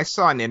 I mean, I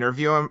saw an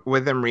interview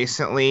with him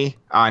recently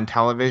on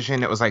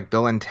television. It was like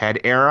Bill and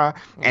Ted era,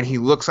 and he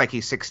looks like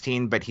he's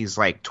 16, but he's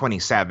like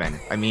 27.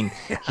 I mean,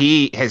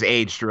 he has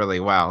aged really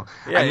well.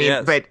 Yeah, I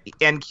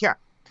mean,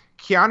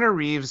 Keanu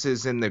Reeves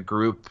is in the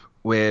group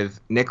with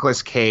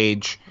Nicolas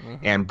Cage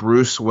and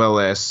Bruce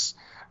Willis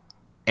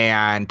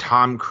and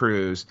Tom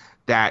Cruise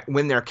that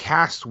when they're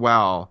cast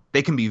well,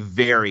 they can be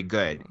very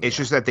good. It's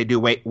just that they do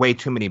way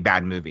too many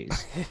bad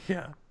movies.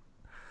 Yeah.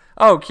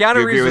 Oh,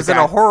 Keanu Reeves was in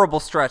a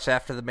horrible stretch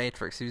after The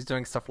Matrix. He was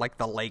doing stuff like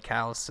The Lake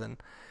House, and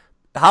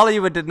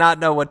Hollywood did not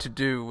know what to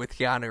do with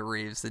Keanu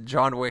Reeves, and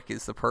John Wick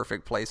is the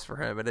perfect place for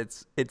him. And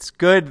it's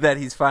good that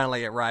he's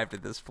finally arrived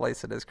at this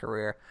place in his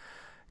career,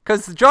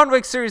 because the John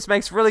Wick series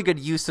makes really good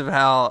use of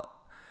how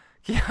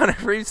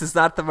Keanu Reeves is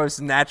not the most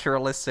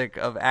naturalistic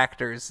of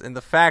actors, and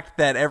the fact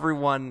that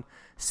everyone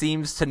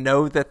seems to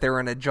know that they're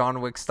in a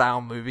John Wick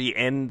style movie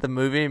in the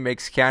movie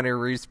makes Keanu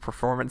Reeves'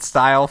 performance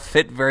style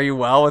fit very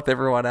well with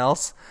everyone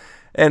else.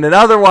 And then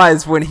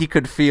otherwise, when he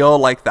could feel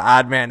like the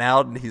odd man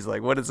out, and he's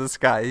like, what is this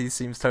guy? He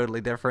seems totally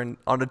different,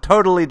 on a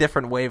totally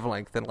different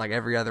wavelength than like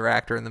every other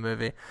actor in the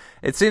movie.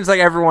 It seems like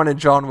everyone in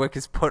John Wick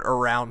is put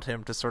around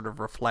him to sort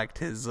of reflect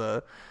his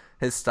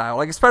style.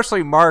 Like,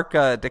 especially Mark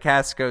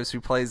Dacascos,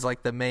 who plays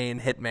like the main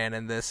hitman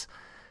in this,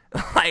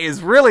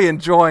 is really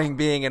enjoying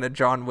being in a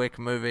John Wick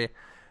movie.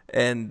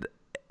 And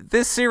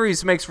this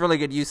series makes really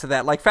good use of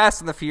that. Like Fast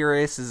and the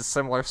Furious is a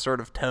similar sort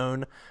of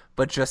tone,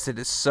 but just it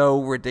is so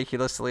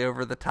ridiculously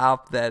over the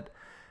top that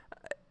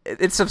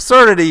its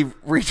absurdity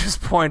reaches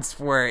points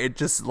where it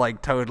just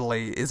like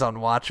totally is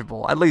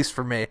unwatchable, at least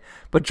for me.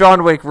 But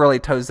John Wick really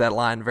toes that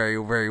line very,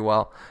 very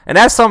well, and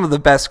has some of the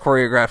best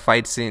choreographed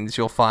fight scenes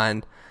you'll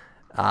find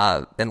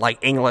in like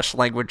English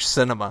language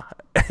cinema.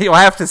 You'll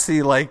have to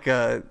see like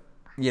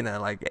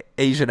like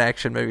Asian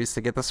action movies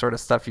to get the sort of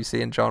stuff you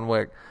see in John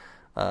Wick.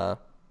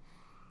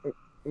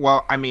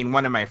 Well, I mean,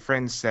 one of my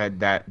friends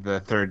said that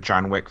the third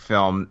John Wick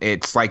film,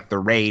 it's like the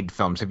Raid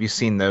films. Have you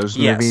seen those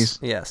movies?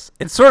 Yes.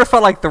 It sort of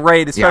felt like the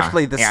Raid,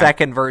 especially the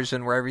second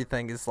version where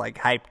everything is like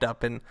hyped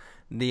up and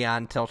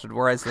neon tilted,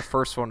 whereas the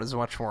first one is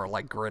much more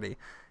like gritty.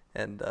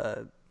 And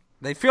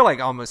they feel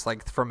like almost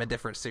like from a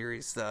different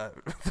series, the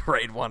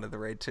Raid 1 and the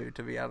Raid 2,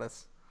 to be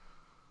honest.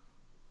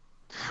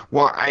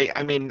 Well,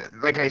 I mean,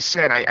 like I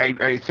said,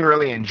 I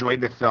thoroughly enjoyed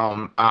the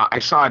film. I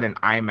saw it in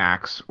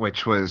IMAX,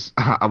 which was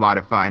a lot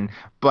of fun.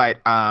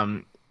 But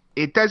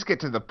it does get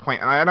to the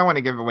point, and I don't want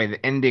to give away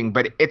the ending,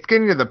 but it's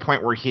getting to the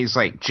point where he's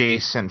like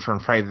Jason from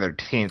Friday the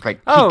 13th. Like,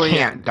 Oh he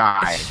yeah. can't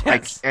die.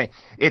 Yes.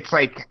 It's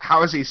like,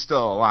 how is he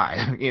still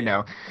alive? You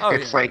know, Oh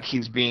it's yeah. like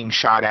he's being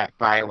shot at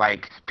by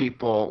like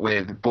people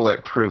with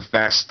bulletproof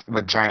vests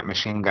with giant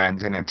machine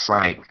guns, and it's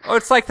like, Oh,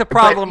 it's like the but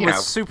problem you with know,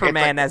 it's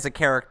Superman like, as a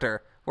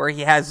character, where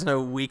he has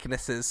no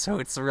weaknesses, so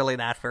it's really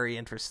not very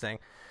interesting.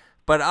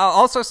 But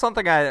also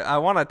something I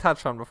want to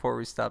touch on before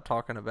we stop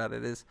talking about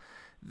it is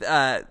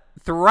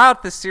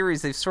throughout the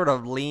series, they've sort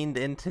of leaned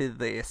into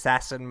the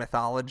assassin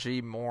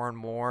mythology more and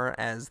more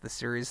as the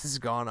series has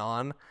gone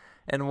on.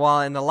 And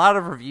while in a lot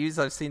of reviews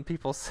I've seen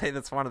people say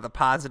that's one of the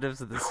positives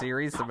of the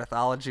series, the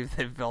mythology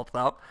they've built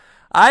up,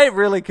 I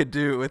really could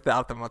do it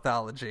without the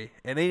mythology.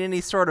 And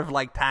any sort of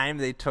like time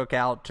they took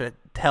out to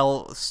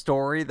tell a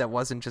story that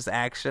wasn't just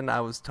action,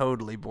 I was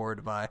totally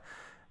bored by.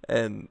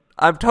 And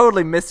I'm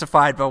totally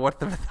mystified by what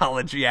the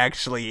mythology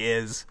actually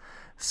is.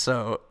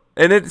 So,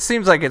 and it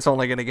seems like it's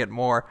only going to get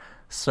more.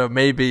 So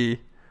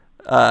maybe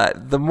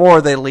the more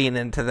they lean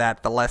into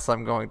that, the less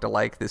I'm going to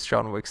like this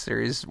John Wick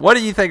series. What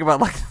do you think about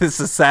like this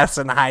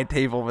assassin high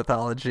table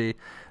mythology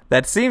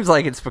that seems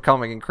like it's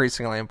becoming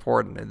increasingly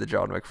important in the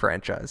John Wick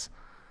franchise?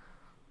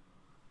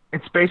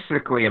 it's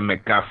basically a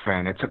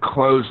MacGuffin. It's a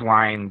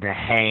clothesline to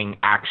hang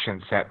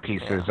action set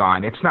pieces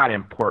on. It's not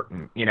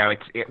important, you know.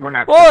 We're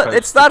not. Well, supposed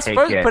it's to not take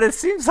supposed, it. but it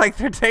seems like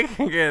they're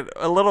taking it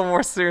a little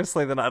more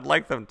seriously than I'd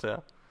like them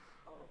to.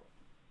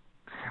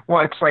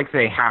 Well, it's like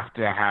they have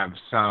to have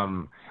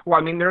some. Well,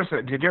 I mean,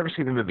 did you ever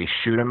see the movie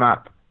Shoot 'Em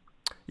Up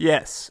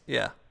Yes,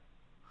 yeah.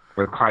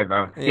 with Clive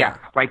Owen? Yeah,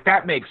 like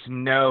that makes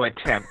no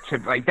attempt to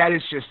like. That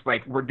is just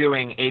like we're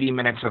doing 80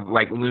 minutes of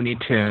like Looney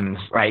Tunes,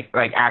 like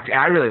act.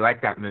 I really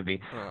like that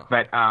movie,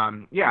 but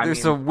yeah.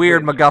 There's I mean, a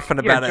weird MacGuffin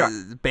about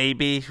John, a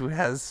baby who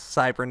has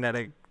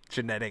cybernetic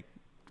genetic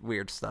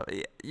weird stuff.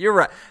 Yeah, you're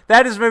right.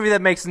 That is a movie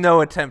that makes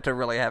no attempt at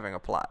really having a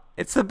plot.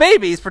 It's the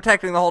baby he's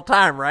protecting the whole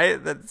time,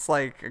 right? That's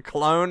like a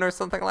clone or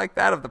something like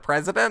that of the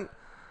president.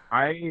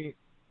 I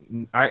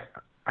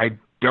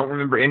don't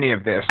remember any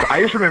of this.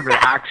 I just remember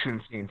the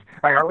action scenes.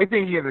 Like, are we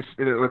thinking of this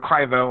with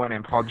Clive Owen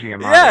and Paul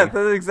Giamatti? Yeah,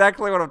 that's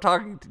exactly what I'm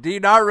talking to. Do you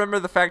not remember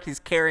the fact he's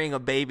carrying a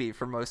baby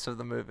for most of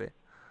the movie?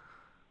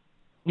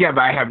 Yeah,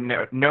 but I have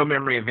no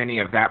memory of any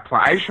of that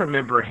plot. I just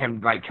remember him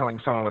like killing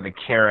someone with a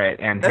carrot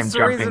and That's him the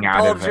jumping reason out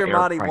Paul of an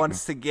Giamatti airplane.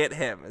 wants to get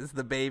him, is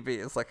the baby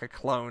is like a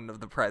clone of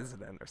the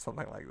president or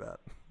something like that.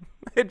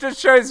 It just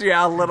shows you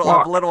how little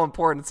of little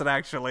importance it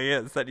actually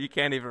is that you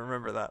can't even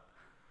remember that.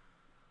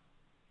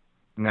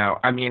 No,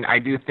 I mean, I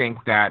do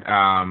think that,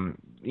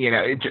 you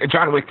know,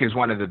 John Wick is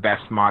one of the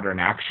best modern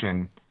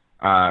action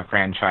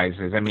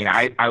franchises. I mean,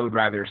 I would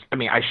rather, I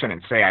mean, I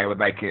shouldn't say I would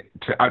like it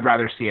to, I'd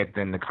rather see it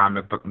than the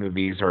comic book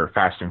movies or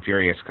Fast and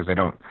Furious because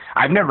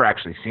I've never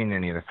actually seen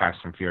any of the Fast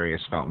and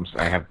Furious films.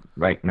 I have,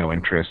 like, no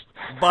interest.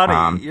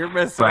 Buddy, you're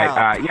missing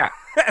out. Yeah.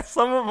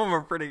 Some of them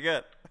are pretty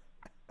good.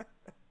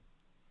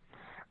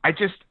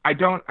 I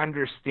don't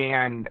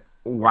understand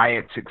why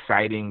it's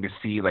exciting to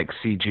see, like,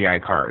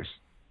 CGI cars.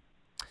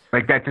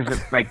 Like that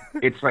doesn't like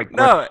it's like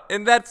no,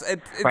 and it's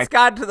like,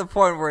 gotten to the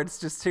point where it's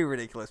just too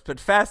ridiculous.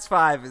 But Fast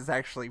 5 is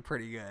actually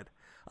pretty good.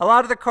 A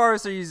lot of the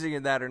cars they're using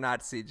in that are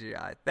not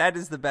CGI. That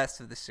is the best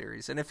of the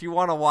series. And if you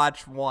want to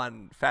watch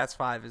one, Fast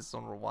 5 is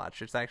one to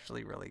watch. It's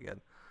actually really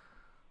good.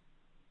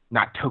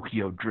 Not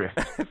Tokyo Drift.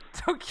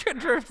 Tokyo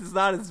Drift is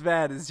not as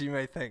bad as you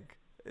may think.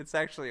 It's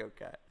actually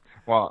okay.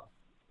 Well,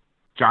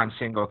 John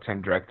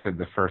Singleton directed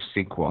the first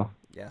sequel.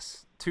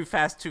 Yes, Too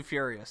Fast, Too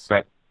Furious.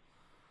 But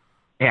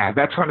yeah,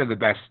 that's one of the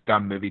best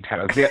dumb movie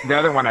titles. The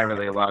other one I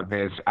really love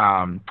is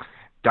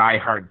Die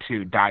Hard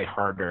 2, Die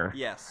Harder.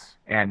 Yes.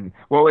 And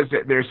what was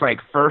it? There's like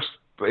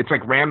it's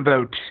like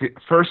Rambo 2,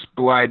 First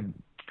Blood,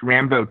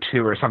 Rambo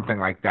 2 or something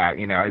like that.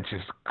 You know, it's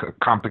just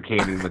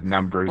complicated with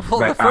numbers.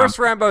 Well, but, the first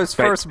Rambo is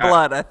First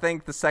Blood. I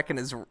think the second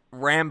is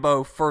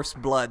Rambo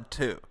First Blood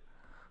 2.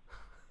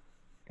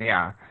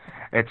 Yeah.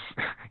 It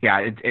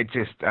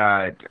just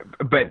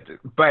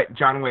but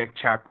John Wick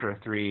Chapter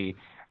 3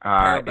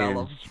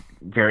 is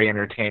very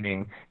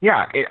entertaining.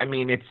 Yeah, I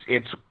mean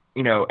it's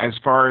you know, as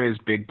far as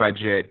big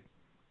budget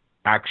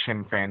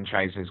action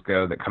franchises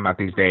go that come out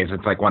these days,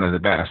 it's like one of the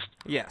best.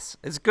 Yes,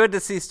 it's good to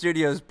see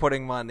studios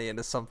putting money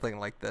into something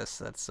like this.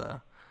 That's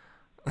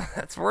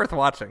that's worth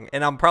watching,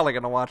 and I'm probably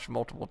going to watch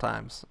multiple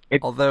times.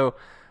 Although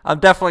I'm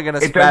definitely going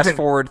to fast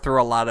forward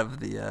through a lot of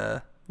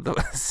the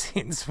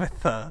scenes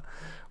with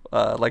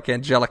like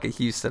Angelica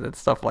Houston and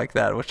stuff like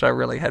that, which I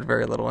really had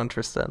very little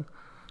interest in.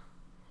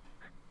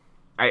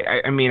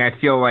 I mean, I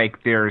feel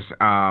like there's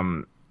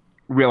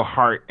real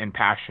heart and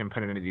passion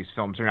put into these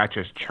films. They're not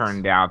just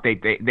churned out.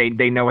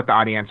 They know what the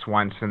audience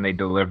wants and they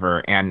deliver,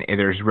 and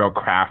there's real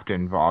craft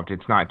involved.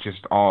 It's not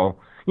just all,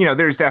 you know,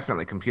 there's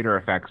definitely computer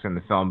effects in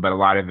the film, but a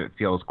lot of it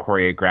feels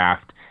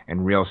choreographed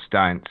and real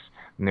stunts,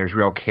 and there's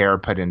real care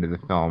put into the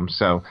film.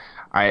 So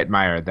I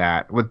admire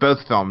that. With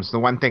both films, the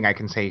one thing I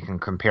can say you can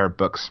compare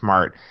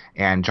Booksmart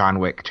and John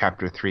Wick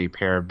Chapter 3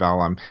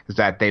 Parabellum is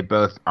that they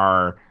both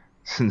are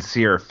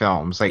sincere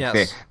films. Like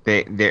Yes.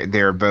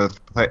 they're both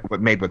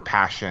made with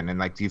passion, and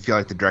like, do you feel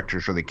like the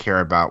directors really care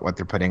about what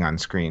they're putting on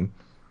screen?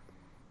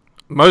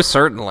 Most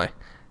certainly.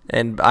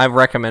 And I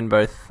recommend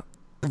both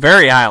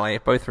very highly.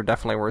 Both are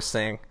definitely worth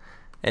seeing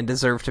and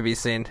deserve to be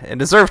seen and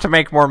deserve to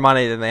make more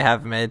money than they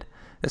have made,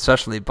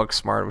 especially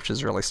Booksmart, which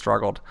has really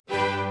struggled.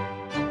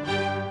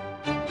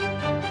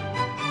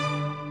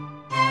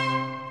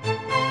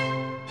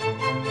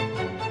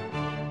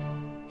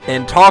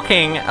 In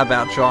talking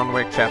about John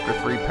Wick Chapter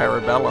 3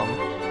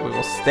 Parabellum, we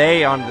will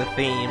stay on the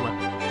theme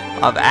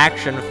of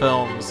action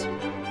films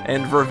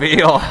and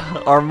reveal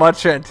our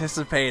much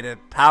anticipated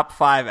top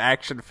 5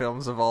 action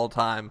films of all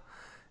time.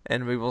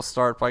 And we will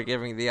start by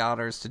giving the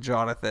honors to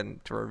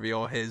Jonathan to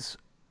reveal his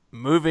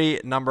movie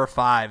number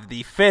 5.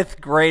 The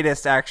 5th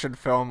greatest action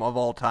film of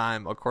all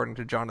time, according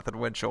to Jonathan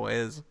Winchell,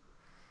 is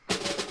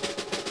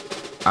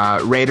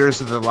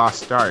Raiders of the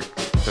Lost Ark,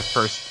 the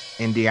first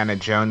Indiana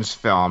Jones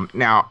film.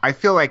 Now, I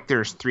feel like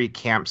there's 3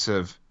 camps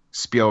of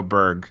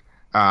Spielberg.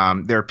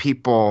 There are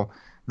people,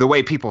 the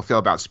way people feel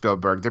about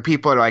Spielberg. There are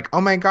people that are like,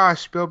 oh my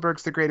gosh,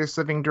 Spielberg's the greatest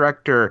living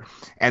director.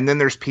 And then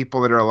there's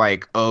people that are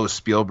like, oh,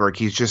 Spielberg,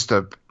 he's just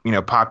a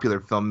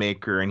popular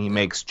filmmaker and he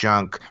makes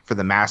junk for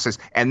the masses.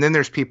 And then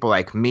there's people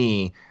like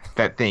me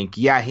that think,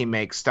 yeah, he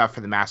makes stuff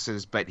for the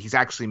masses, but he's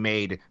actually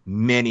made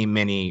many,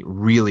 many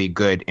really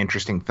good,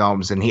 interesting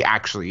films, and he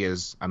actually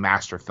is a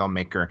master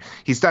filmmaker.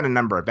 He's done a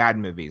number of bad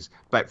movies,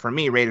 but for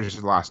me, Raiders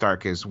of the Lost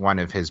Ark is one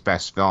of his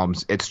best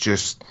films. It's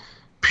just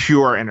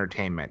pure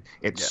entertainment.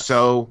 It's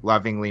so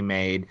lovingly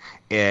made.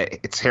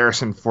 It's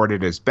Harrison Ford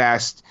at his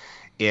best.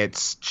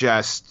 It's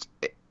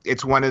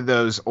one of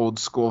those old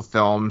school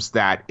films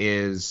that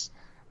is,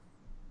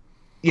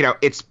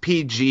 it's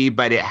PG,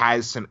 but it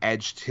has some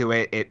edge to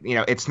it.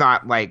 It's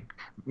not like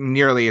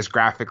nearly as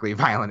graphically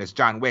violent as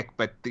John Wick,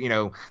 but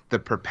the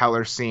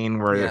propeller scene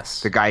where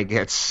the guy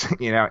gets,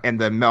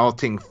 and the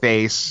melting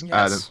face,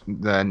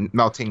 the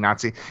melting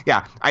Nazi.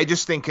 Yeah, I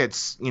just think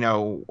it's,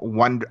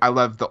 I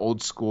love the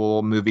old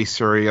school movie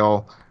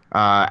serial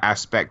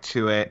aspect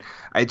to it.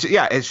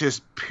 It's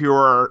just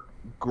pure,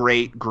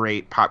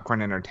 great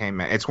popcorn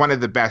entertainment. It's one of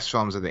the best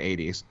films of the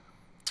 80s.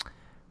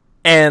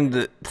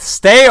 And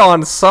stay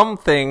on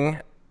something,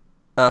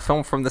 a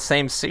film from the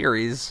same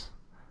series.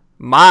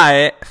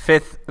 My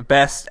 5th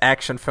best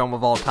action film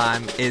of all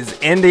time is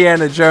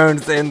Indiana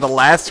Jones and the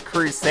Last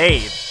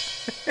Crusade,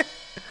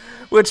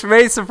 which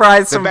may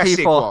surprise some people.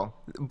 Sequel.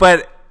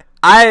 But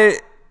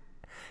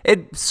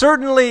it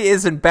certainly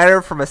isn't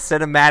better from a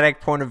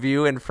cinematic point of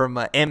view and from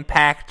an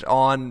impact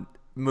on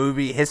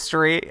movie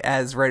history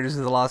as Raiders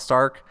of the Lost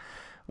Ark,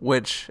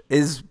 which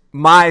is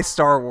my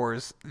Star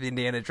Wars, the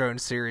Indiana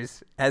Jones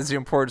series, has the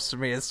importance to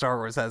me as Star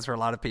Wars has for a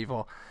lot of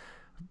people.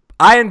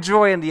 I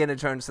enjoy Indiana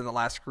Jones and the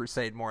Last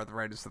Crusade more than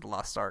Raiders of the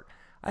Lost Ark.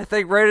 I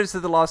think Raiders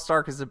of the Lost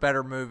Ark is a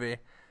better movie,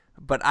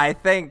 but I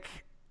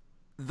think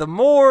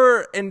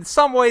in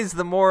some ways,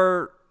 the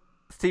more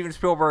Steven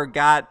Spielberg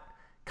got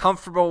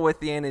comfortable with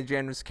the Indiana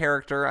Jones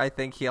character, I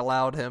think he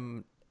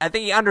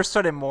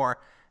understood him more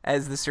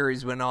as the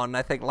series went on. And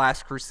I think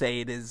Last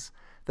Crusade is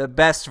the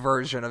best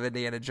version of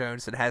Indiana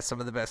Jones that has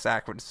some of the best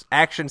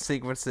action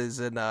sequences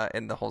in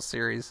the whole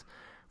series.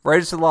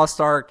 Raiders of the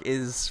Lost Ark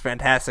is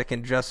fantastic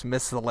and just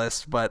missed the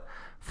list, but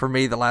for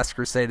me, The Last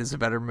Crusade is a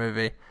better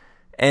movie.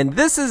 And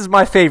this is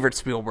my favorite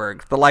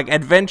Spielberg. The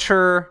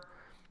adventure,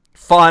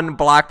 fun,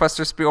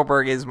 blockbuster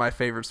Spielberg is my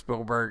favorite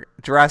Spielberg.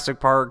 Jurassic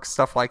Park,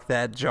 stuff like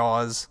that,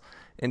 Jaws,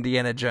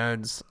 Indiana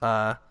Jones.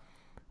 That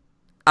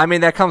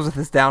comes with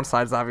its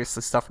downsides,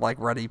 obviously, stuff like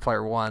Ready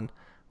Player One,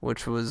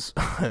 which was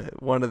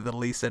one of the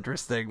least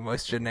interesting,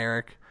 most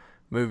generic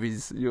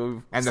movies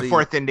you'll and see. The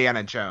 4th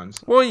Indiana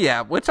Jones. Well, yeah,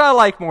 which I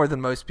like more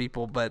than most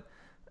people, but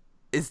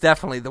it's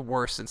definitely the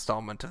worst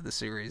installment of the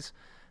series.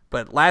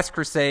 But Last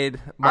Crusade,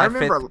 my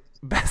 5th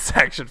best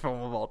action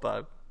film of all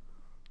time.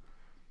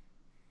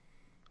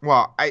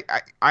 Well,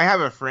 I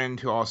have a friend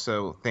who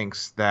also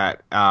thinks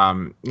that,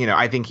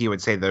 I think he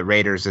would say The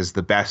Raiders is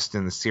the best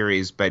in the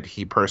series, but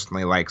he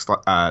personally likes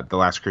The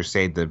Last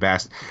Crusade the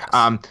best.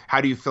 Yes. How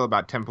do you feel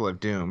about Temple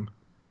of Doom?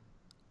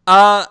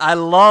 I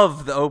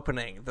love the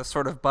opening. The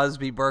sort of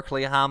Busby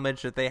Berkeley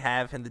homage that they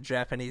have in the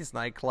Japanese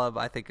nightclub,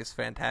 I think, is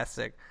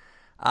fantastic.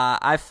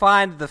 I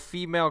find the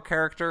female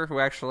character,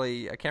 who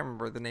actually, I can't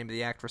remember the name of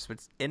the actress,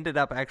 but ended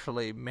up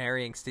actually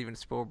marrying Steven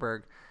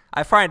Spielberg.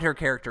 I find her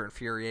character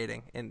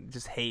infuriating and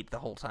just hate the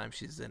whole time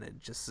she's in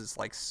it. Just is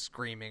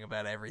screaming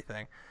about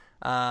everything.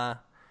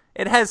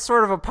 It has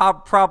sort of a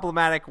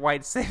problematic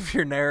white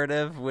savior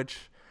narrative,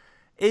 which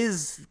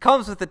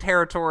comes with the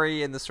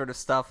territory and the sort of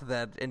stuff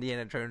that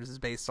Indiana Jones is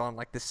based on,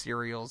 like the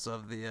serials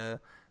of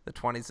the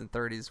 20s and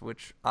 30s,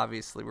 which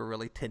obviously were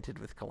really tinted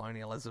with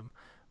colonialism.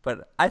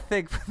 But I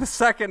think the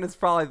second is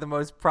probably the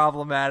most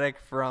problematic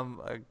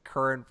from a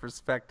current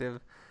perspective.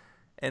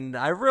 And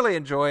I really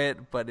enjoy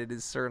it, but it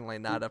is certainly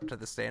not up to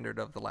the standard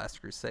of The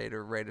Last Crusade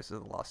or Raiders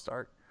of the Lost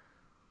Ark.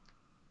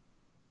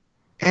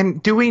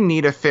 And do we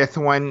need a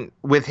 5th one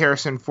with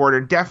Harrison Ford,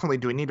 or definitely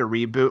do we need a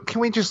reboot?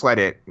 Can we just let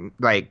it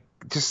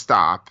just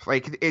stop.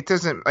 Like, it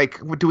doesn't, like,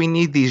 do we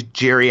need these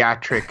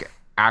geriatric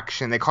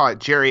action? They call it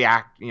Jerry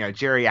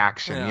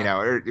action, Yeah.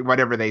 or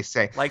whatever they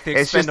say. Like the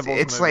It's just, Expendables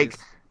it's movies. like,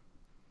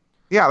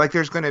 yeah, like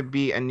there's going to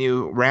be a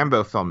new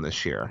Rambo film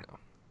this year.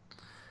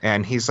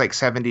 And he's like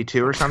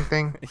 72 or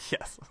something.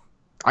 Yes.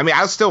 I mean,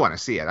 I still want to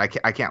see it. I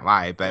can't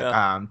lie, but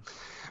Yeah.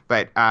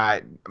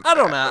 I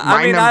don't know.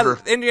 my number.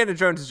 Indiana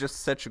Jones is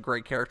just such a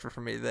great character for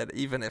me that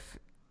even if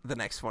the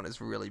next one is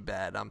really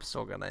bad, I'm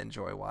still gonna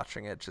enjoy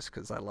watching it just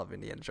because I love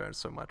Indiana Jones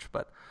so much.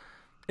 But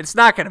it's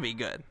not gonna be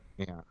good.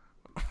 Yeah.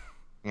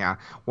 Yeah.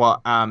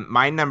 Well,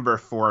 my number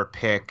 4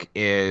 pick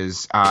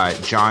is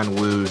John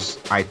Woo's,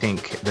 I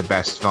think, the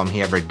best film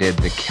he ever did,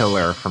 The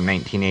Killer from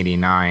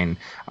 1989.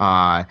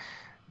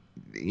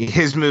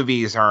 His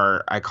movies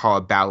are, I call,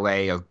 a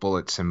ballet of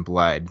bullets and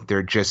blood.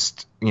 They're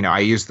just, I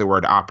use the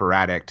word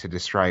operatic to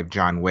describe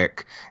John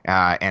Wick,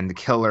 and The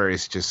Killer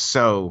is just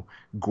so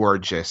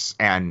gorgeous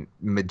and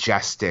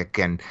majestic,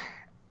 and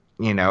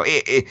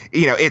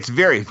it's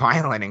very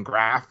violent and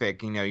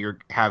graphic. You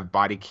have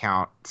body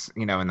counts,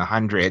 in the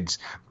hundreds,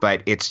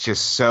 but it's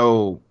just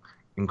so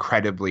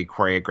incredibly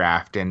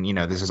choreographed, and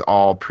this is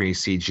all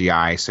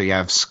pre-CGI, so you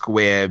have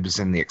squibs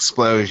and the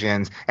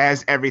explosions. It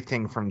has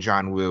everything from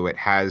John Woo. It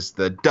has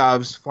the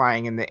doves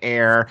flying in the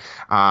air.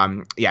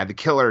 The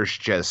Killer's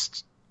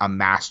just a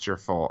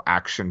masterful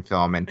action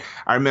film. And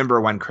I remember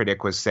one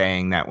critic was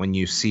saying that when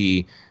you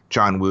see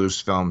John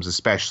Woo's films,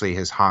 especially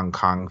his Hong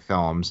Kong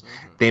films,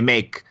 they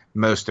make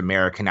most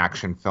American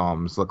action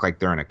films look like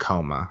they're in a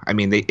coma. I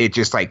mean, it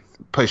just like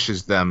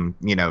pushes them,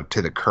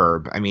 to the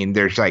curb. I mean,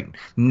 there's like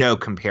no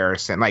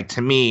comparison. Like,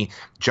 to me,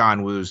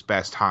 John Woo's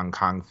best Hong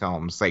Kong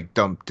films like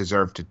don't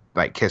deserve to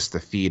like kiss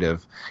the feet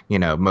of,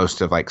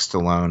 most of like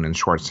Stallone and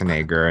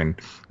Schwarzenegger and,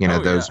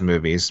 those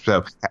movies.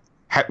 So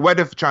what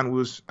if John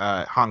Woo's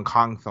Hong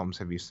Kong films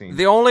have you seen?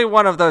 The only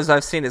one of those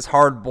I've seen is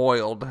Hard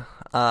Boiled,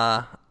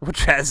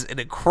 which has an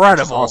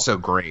incredible, also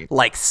great,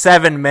 like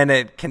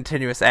 7-minute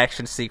continuous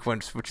action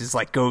sequence, which is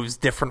like goes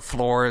different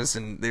floors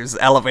and there's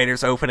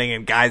elevators opening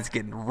and guys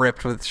getting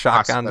ripped with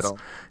shotguns. Hospital.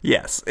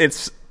 Yes,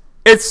 it's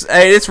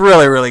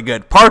really, really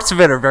good. Parts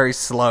of it are very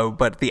slow,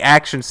 but the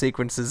action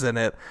sequences in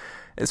it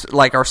is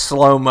like are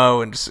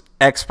slow-mo and just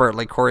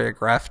expertly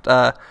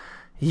choreographed.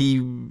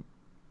 He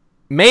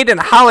made in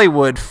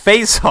Hollywood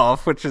Face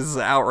Off, which is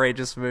an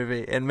outrageous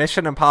movie, and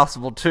Mission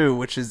Impossible 2,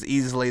 which is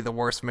easily the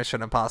worst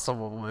Mission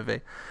Impossible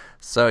movie.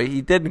 So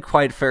he didn't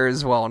quite fare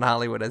as well in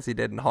Hollywood as he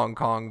did in Hong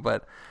Kong,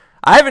 but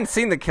I haven't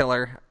seen The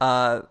Killer.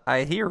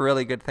 I hear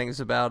really good things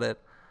about it.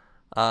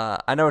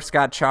 I know it's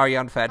got Chow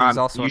Yun-fat, who's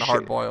also in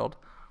Hard Boiled.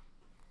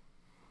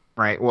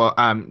 Right. Well,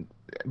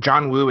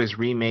 John Woo is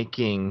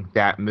remaking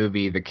that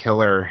movie, The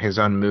Killer, his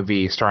own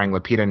movie starring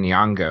Lupita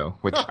Nyong'o,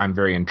 which I'm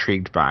very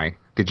intrigued by.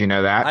 Did you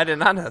know that? I did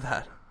not know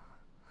that.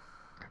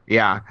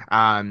 Yeah.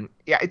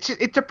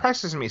 It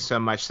depresses me so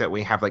much that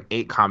we have like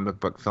 8 comic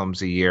book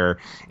films a year,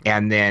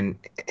 and then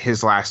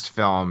his last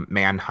film,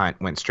 Manhunt,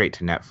 went straight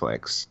to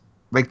Netflix.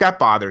 Like, that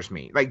bothers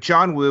me. Like,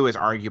 John Woo is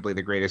arguably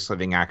the greatest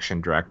living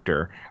action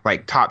director,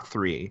 like top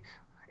 3.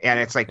 And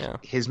it's like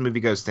his movie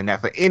goes to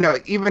Netflix.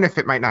 Even if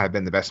it might not have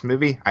been the best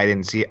movie, I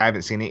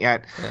haven't seen it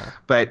yet. Yeah.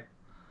 But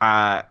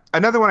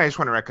another one I just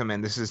want to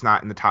recommend, this is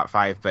not in the top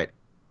 5, but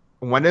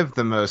one of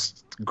the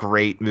most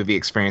great movie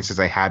experiences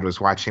I had was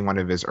watching one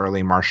of his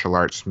early martial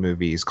arts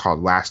movies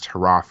called Last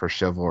Hurrah for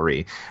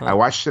Chivalry. I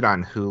watched it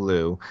on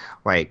Hulu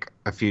like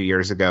a few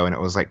years ago, and it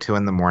was like 2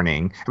 a.m. I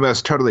mean, I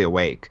was totally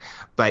awake,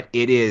 but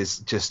it is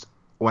just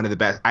one of the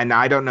best. And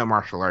I don't know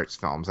martial arts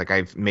films. Like,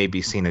 I've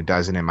maybe seen a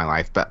dozen in my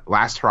life, but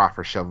Last Hurrah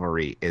for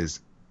Chivalry is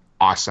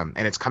awesome.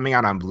 And it's coming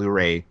out on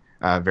Blu-ray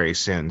very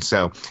soon.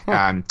 So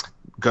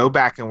go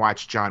back and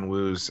watch John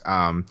Woo's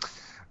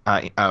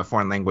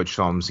foreign language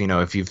films.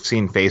 If you've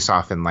seen Face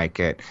Off and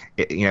like it,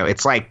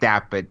 it's like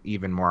that, but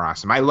even more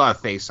awesome. I love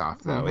Face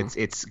Off though.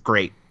 It's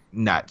great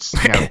nuts.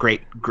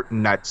 Great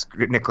nuts.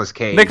 Nicolas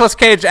Cage. Nicolas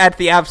Cage at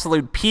the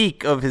absolute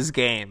peak of his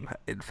game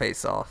in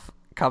Face Off,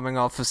 coming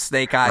off of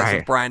Snake Eyes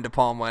with Brian De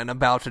Palma and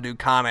about to do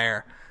Con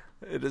Air.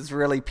 It is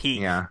really peak.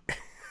 Yeah.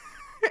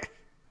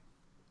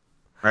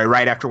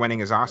 right after winning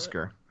his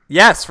Oscar.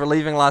 Yes, for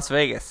Leaving Las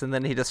Vegas, and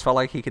then he just felt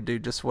like he could do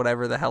just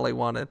whatever the hell he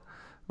wanted,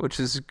 which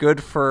is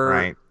good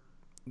for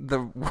the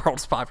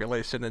world's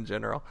population in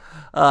general.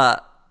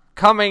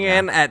 Coming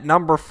in at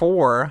number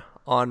 4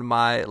 on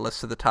my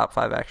list of the top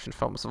 5 action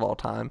films of all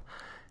time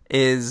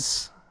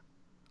is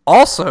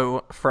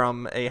also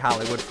from a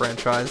Hollywood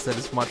franchise that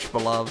is much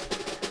beloved,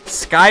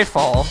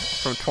 Skyfall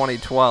from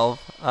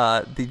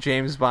 2012, the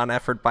James Bond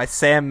effort by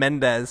Sam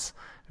Mendes,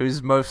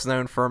 who's most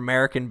known for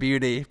American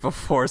Beauty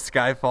before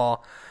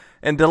Skyfall,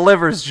 and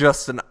delivers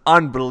just an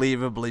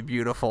unbelievably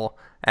beautiful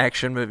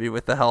action movie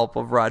with the help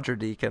of Roger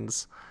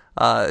Deakins,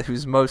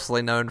 who's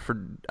mostly known for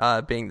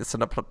being the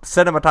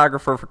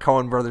cinematographer for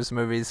Coen Brothers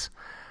movies.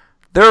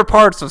 There are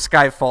parts of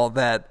Skyfall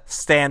that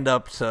stand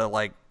up to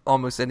like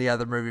almost any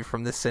other movie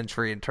from this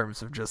century in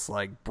terms of just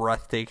like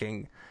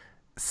breathtaking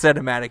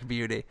cinematic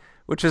beauty,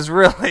 which is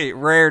really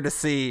rare to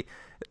see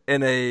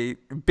in a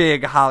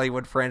big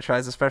Hollywood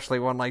franchise, especially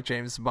one like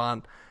James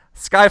Bond.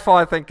 Skyfall,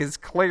 I think, is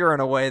clear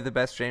and away the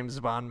best James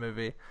Bond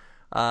movie.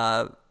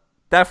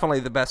 Definitely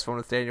the best one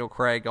with Daniel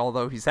Craig,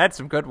 although he's had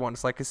some good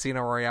ones, like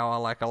Casino Royale I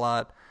like a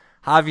lot.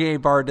 Javier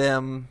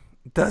Bardem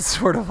does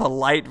sort of a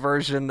light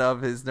version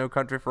of his No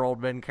Country for Old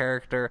Men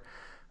character,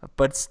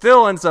 but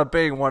still ends up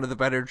being one of the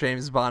better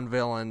James Bond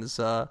villains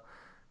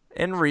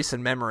in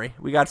recent memory.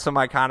 We got some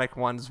iconic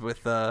ones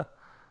with the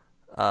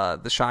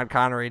Sean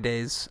Connery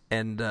days,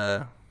 and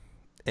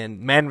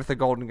Man with the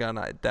Golden Gun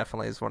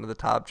definitely is one of the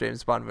top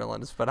James Bond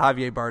villains. But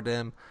Javier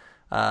Bardem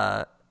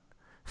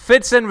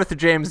fits in with the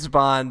James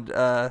Bond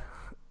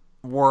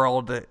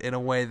world in a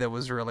way that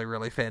was really,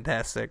 really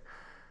fantastic.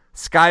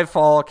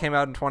 Skyfall came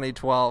out in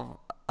 2012.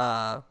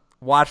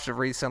 Watched it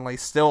recently.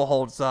 Still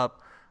holds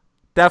up.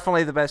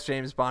 Definitely the best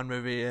James Bond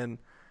movie, and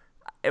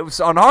it was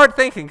on hard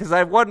thinking because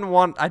I didn't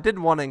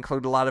want to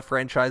include a lot of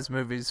franchise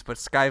movies, but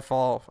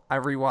Skyfall, I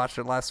rewatched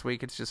it last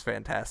week. It's just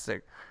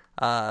fantastic.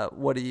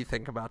 What do you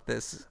think about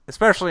this,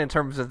 especially in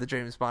terms of the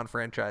James Bond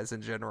franchise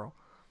in general?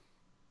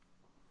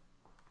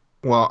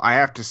 Well, I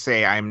have to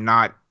say I'm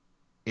not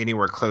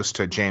anywhere close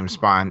to a James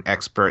Bond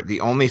expert.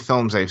 The only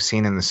films I've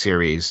seen in the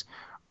series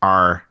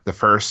are the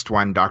first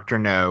one, Dr.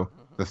 No,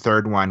 the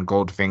third one,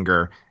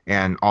 Goldfinger,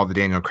 and all the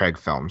Daniel Craig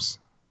films.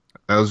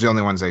 Those are the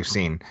only ones I've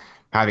seen.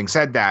 Having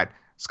said that,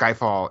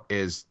 Skyfall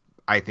is,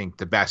 I think,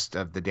 the best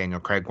of the Daniel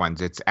Craig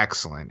ones. It's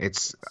excellent.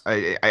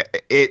 It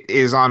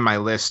is on my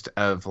list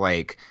of,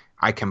 like,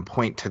 I can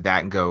point to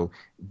that and go,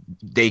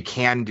 they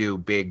can do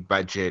big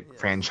budget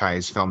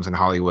franchise films in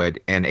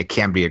Hollywood, and it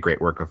can be a great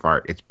work of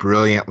art. It's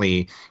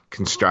brilliantly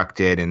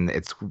constructed, and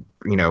it's,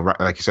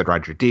 like you said,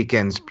 Roger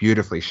Deakins,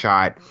 beautifully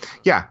shot.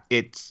 Yeah,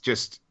 it's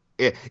just,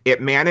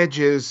 it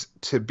manages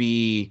to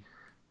be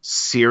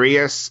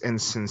serious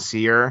and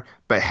sincere,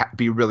 but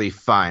be really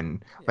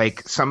fun. Yes.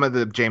 Like some of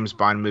the James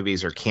Bond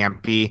movies are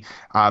campy,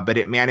 but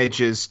it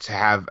manages to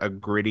have a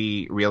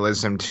gritty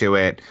realism to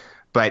it.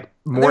 But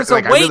more, there's a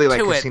like, weight I really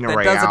to like it Casino that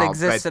Royale, doesn't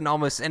exist in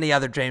almost any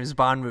other James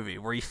Bond movie,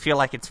 where you feel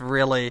like it's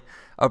really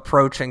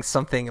approaching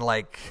something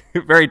like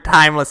very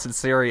timeless and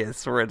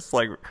serious, where it's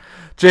like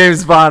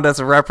James Bond as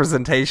a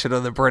representation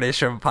of the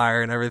British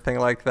Empire and everything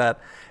like that.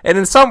 And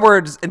in some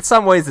ways,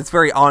 it's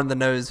very on the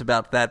nose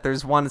about that.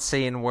 There's one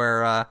scene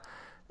where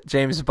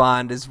James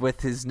Bond is with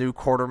his new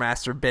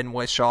quartermaster Ben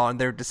Whishaw, and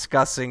they're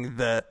discussing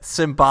the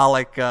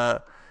symbolic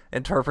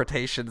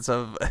interpretations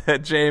of a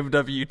James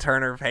W.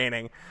 Turner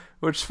painting,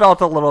 which felt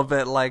a little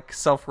bit like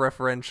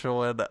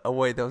self-referential in a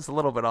way that was a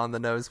little bit on the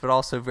nose, but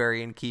also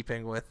very in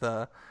keeping with,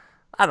 I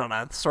don't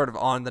know, sort of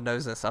on the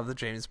noseness of the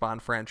James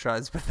Bond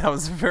franchise. But that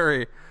was a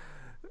very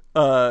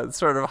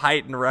sort of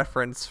heightened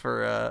reference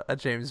for a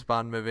James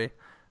Bond movie.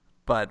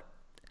 But,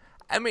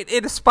 I mean,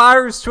 it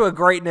aspires to a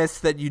greatness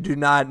that you do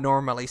not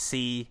normally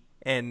see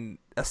in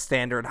a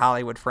standard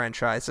Hollywood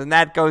franchise, and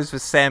that goes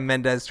with Sam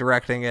Mendes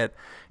directing it,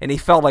 and he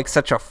felt like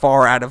such a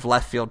far out of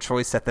left field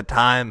choice at the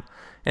time,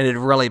 and it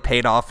really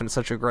paid off in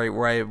such a great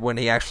way when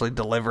he actually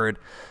delivered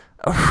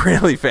a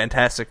really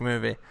fantastic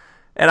movie.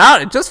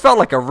 And it just felt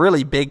like a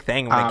really big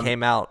thing when it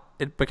came out.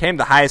 It became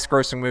the highest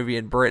grossing movie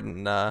in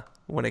Britain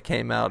when it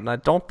came out, and I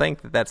don't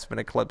think that that's been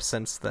eclipsed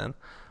since then.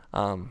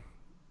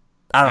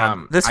 I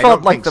don't know. This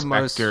felt like the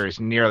most. Spectre is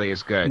nearly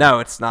as good. No,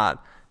 it's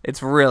not.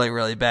 It's really,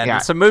 really bad. Yeah.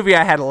 It's a movie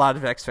I had a lot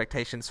of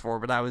expectations for,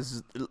 but I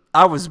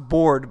was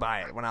bored by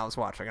it when I was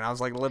watching, and I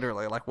was like,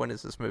 literally, like, when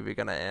is this movie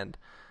gonna end?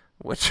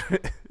 Which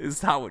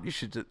is not what you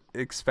should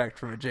expect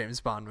from a James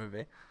Bond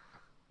movie.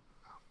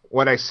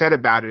 What I said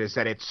about it is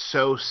that it's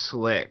so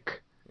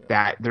slick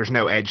that there's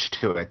no edge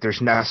to it.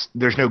 There's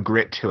no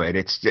grit to it.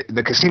 It's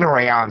the Casino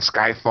Royale and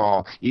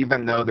Skyfall,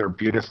 even though they're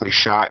beautifully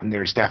shot and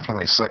there's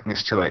definitely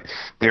slickness to it,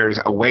 there's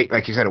a weight,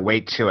 like you said, a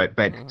weight to it.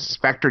 But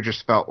Spectre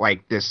just felt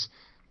like this,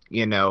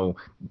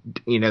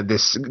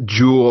 this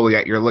jewel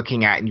that you're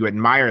looking at, and you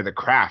admire the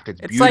craft. It's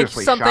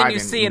beautifully like something shot you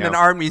see in an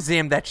art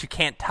museum that you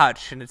can't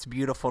touch, and it's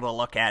beautiful to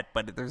look at,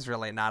 but there's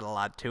really not a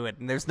lot to it,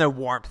 and there's no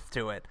warmth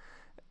to it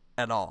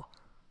at all.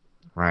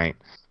 Right.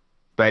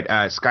 But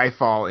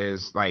Skyfall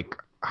is, like,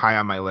 high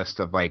on my list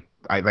of, like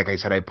I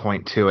said, I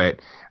point to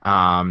it.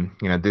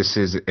 This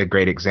is a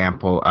great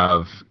example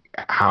of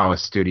how a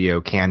studio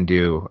can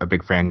do a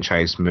big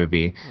franchise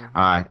movie.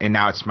 And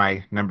now it's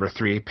my number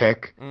 3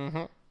 pick.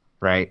 Mm-hmm.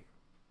 Right.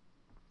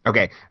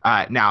 Okay.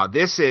 Now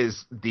this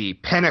is the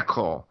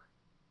pinnacle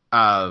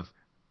of,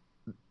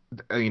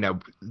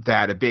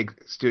 that a big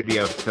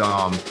studio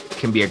film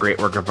can be a great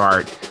work of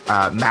art.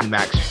 Mad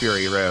Max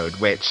Fury Road,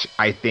 which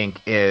I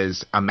think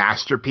is a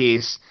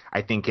masterpiece.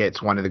 I think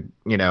it's one of the,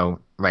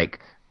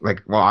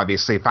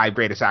 obviously 5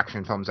 greatest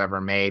action films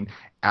ever made.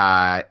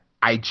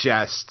 It's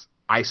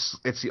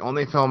the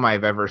only film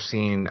I've ever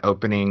seen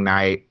opening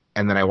night,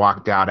 and then I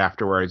walked out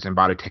afterwards and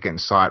bought a ticket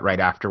and saw it right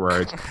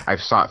afterwards.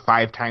 I've saw it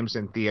 5 times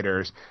in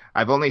theaters.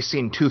 I've only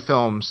seen 2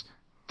 films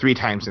 3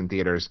 times in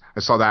theaters. I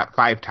saw that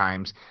 5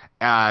 times.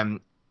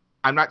 I'm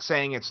not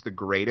saying it's the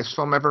greatest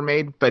film ever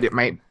made, but it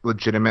might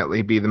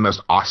legitimately be the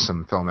most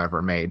awesome film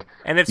ever made.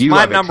 And it's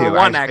my number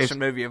 1 action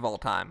movie of all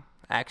time,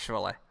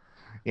 actually.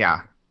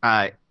 Yeah.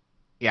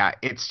 Yeah,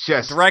 it's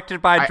just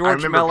directed by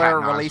George remember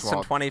Miller, Patton released in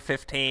Oswalt.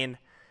 2015.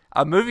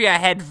 A movie I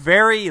had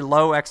very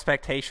low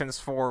expectations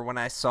for when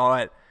I saw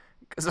it.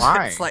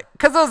 Why?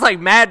 Because it was like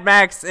Mad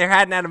Max. They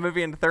hadn't had a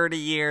movie in 30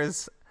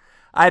 years.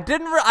 I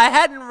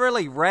hadn't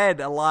really read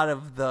a lot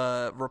of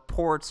the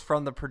reports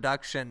from the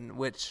production,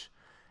 which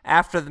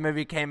after the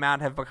movie came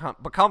out have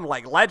become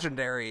like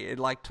legendary. It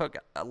like took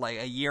like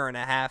a year and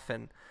a half,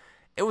 and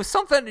it was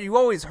something you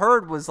always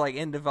heard was like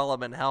in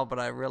development hell, but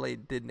I really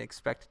didn't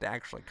expect it to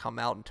actually come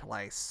out until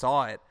I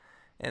saw it.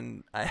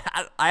 And I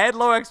had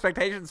low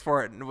expectations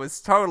for it and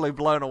was totally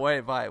blown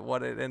away by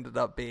what it ended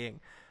up being.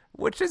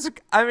 Which is,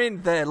 I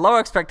mean, the low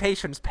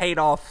expectations paid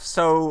off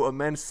so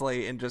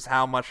immensely in just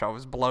how much I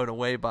was blown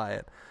away by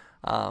it.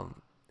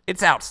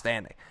 It's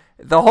outstanding.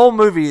 The whole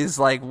movie is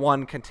like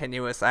one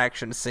continuous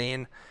action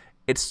scene.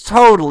 It's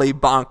totally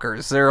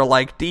bonkers. There are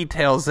like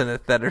details in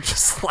it that are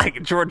just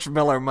like George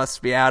Miller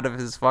must be out of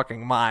his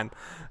fucking mind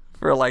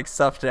for like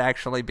stuff to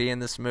actually be in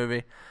this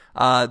movie.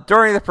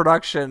 During the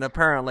production,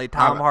 apparently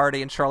Tom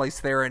Hardy and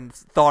Charlize Theron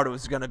thought it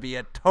was going to be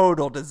a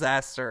total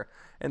disaster,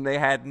 and they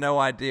had no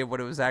idea what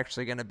it was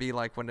actually going to be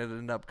like when it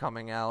ended up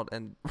coming out,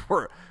 and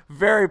were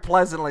very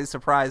pleasantly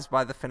surprised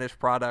by the finished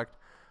product.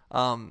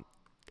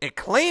 It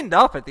cleaned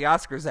up at the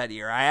Oscars that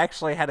year. I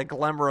actually had a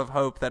glimmer of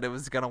hope that it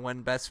was going to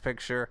win Best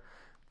Picture.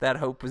 That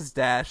hope was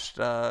dashed.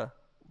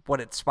 What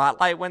did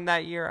Spotlight win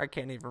that year? I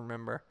can't even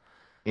remember.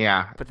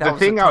 Yeah, But the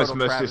thing I was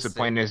most travesty.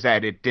 disappointed is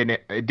that it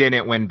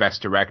didn't win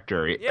Best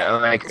Director. Yeah.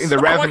 Like So The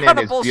what Revenant kind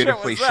of is bullshit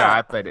beautifully was that?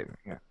 shot, but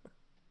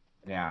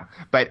yeah.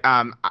 But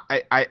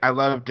I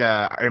loved.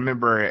 I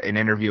remember an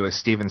interview with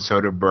Steven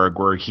Soderbergh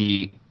where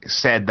he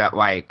said that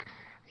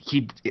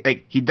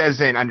he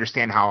doesn't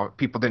understand how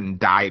people didn't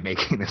die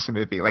making this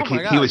movie. Like Oh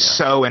my he God, was yeah.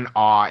 so in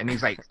awe, and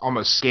he's like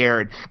almost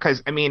scared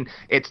because I mean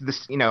it's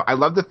this. I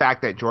love the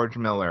fact that George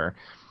Miller,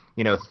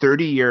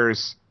 30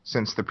 years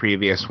since the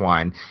previous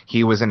one,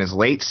 he was in his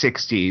late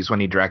 60s when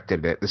he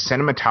directed it. The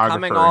Coming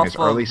cinematographer in his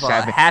off early of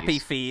 70s. Happy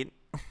Feet.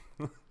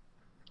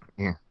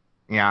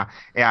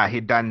 Yeah.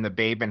 He'd done the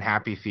Babe and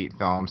Happy Feet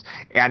films,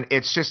 and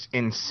it's just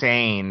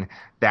insane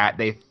that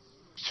they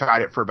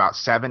shot it for about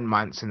 7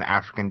 months in the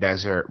African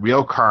desert.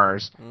 Real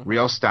cars,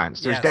 real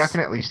stunts. There's Yes.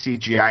 definitely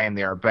CGI in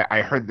there, but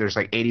I heard there's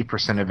like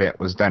 80% of it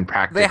was done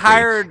practically. They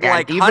hired And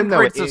like even though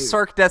hundreds it of is-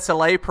 Cirque du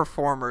Soleil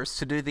performers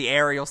to do the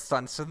aerial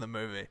stunts in the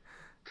movie.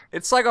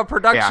 It's like a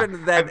production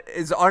Yeah. that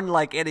is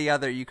unlike any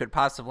other you could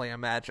possibly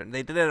imagine.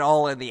 They did it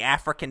all in the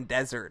African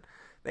desert.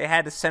 They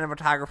had a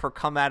cinematographer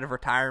come out of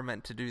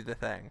retirement to do the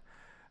thing.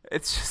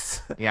 It's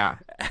just Yeah.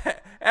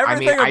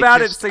 everything I about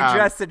just, it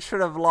suggests it should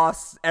have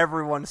lost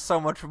everyone so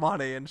much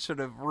money and should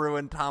have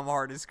ruined Tom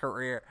Hardy's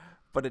career.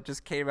 But it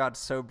just came out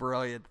so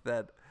brilliant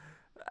that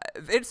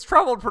its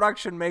troubled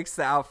production makes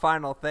the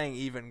final thing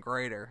even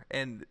greater.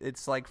 And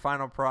its like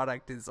final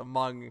product is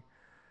among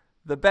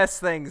the best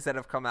things that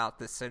have come out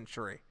this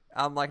century.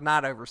 I'm like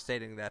not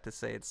overstating that to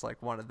say it's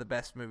like one of the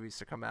best movies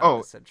to come out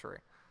this century.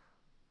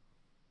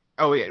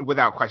 Oh yeah,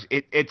 without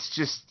question.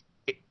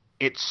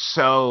 It's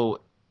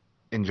so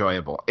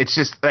enjoyable. It's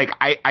just like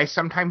I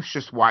sometimes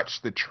just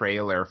watch the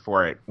trailer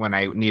for it when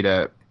I need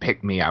to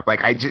pick me up.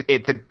 Like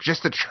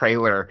the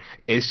trailer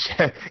is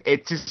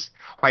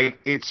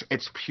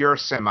it's pure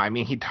cinema. I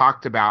mean, he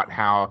talked about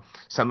how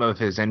some of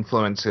his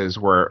influences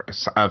were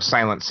of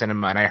silent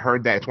cinema, and I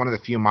heard that it's one of the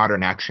few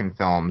modern action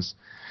films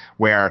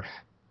where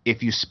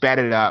if you sped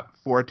it up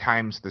 4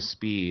 times the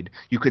speed,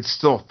 you could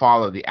still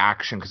follow the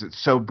action because it's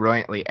so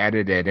brilliantly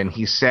edited. And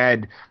he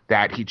said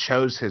that he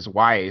chose his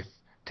wife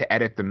to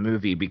edit the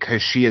movie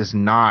because she is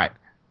not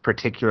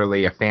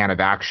particularly a fan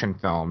of action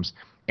films.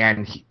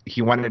 And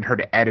he wanted her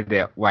to edit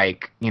it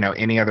like,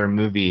 any other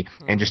movie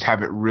and just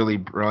have it really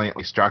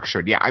brilliantly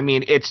structured. Yeah, I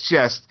mean, it's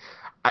just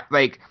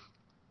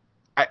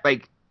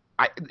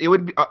it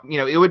would be,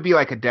 it would be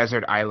like a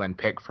desert island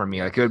pick for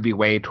me. Like it would be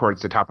way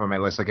towards the top of my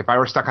list. Like if I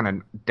were stuck on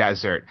a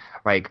desert,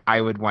 like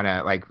I would want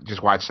to like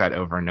just watch that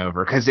over and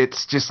over because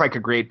it's just like a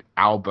great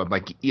album.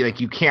 Like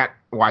you can't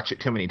watch it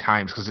too many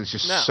times because it's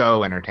just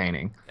so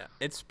entertaining. Yeah,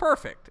 it's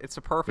perfect. It's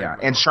a perfect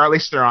movie. And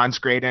Charlize Theron's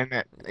great in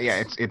it.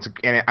 Yeah,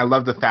 and I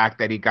love the fact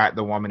that he got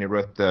the woman who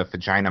wrote the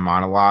vagina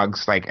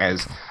monologues like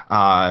as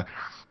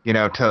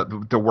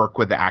to work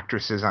with the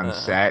actresses on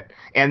set.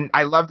 And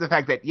I love the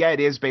fact that, it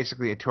is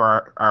basically a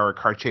 2-hour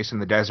car chase in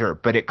the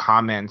desert, but it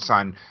comments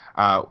on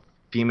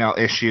female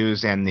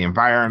issues and the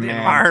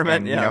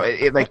environment.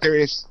 There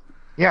is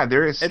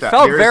It stuff.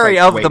 felt There is, very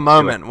like, of weight the to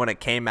moment it. when it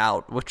came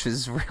out, which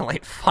is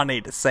really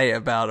funny to say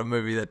about a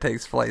movie that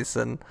takes place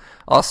in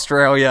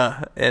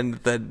Australia in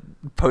the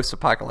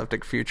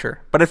post-apocalyptic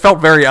future. But it felt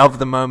very of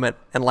the moment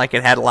and like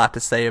it had a lot to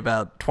say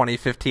about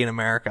 2015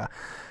 America,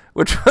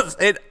 which was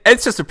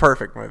it's just a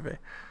perfect movie.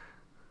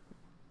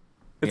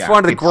 It's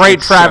one of the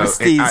great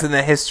travesties in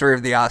the history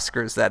of the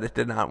Oscars that it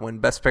did not win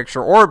Best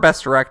Picture or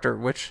Best Director,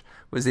 which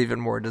was even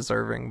more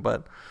deserving,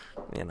 but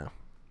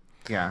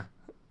Yeah.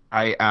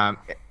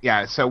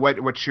 So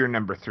what's your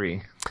number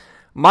 3?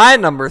 My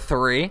number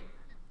 3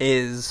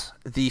 is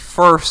the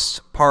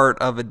first part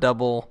of a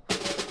double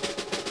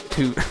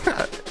to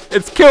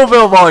It's Kill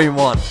Bill Volume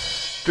 1,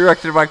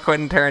 directed by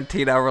Quentin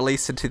Tarantino,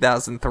 released in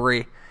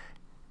 2003.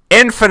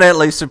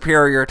 Infinitely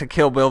superior to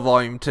Kill Bill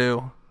Volume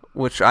 2,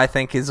 which I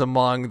think is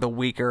among the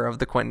weaker of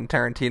the Quentin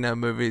Tarantino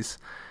movies.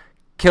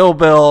 Kill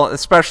Bill,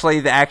 especially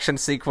the action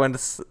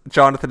sequence,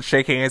 Jonathan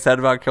shaking his head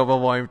about Kill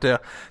Bill Volume 2.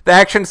 The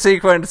action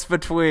sequence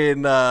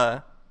between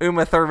Uma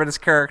Thurman's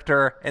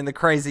character and the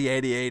Crazy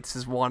 88s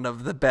is one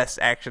of the best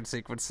action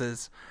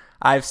sequences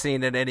I've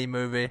seen in any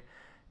movie.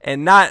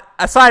 And not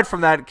aside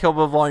from that, Kill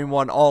Bill Volume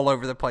 1 all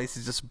over the place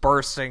is just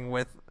bursting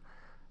with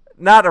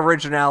not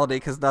originality,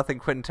 because nothing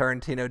Quentin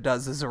Tarantino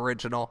does is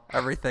original.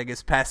 Everything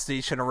is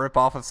pastiche and a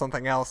ripoff of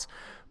something else.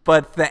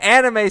 But the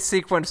anime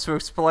sequence to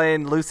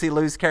explain Lucy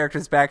Liu's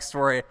character's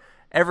backstory,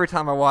 every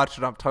time I watch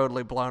it, I'm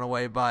totally blown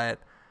away by it.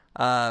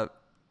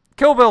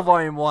 Kill Bill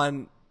Volume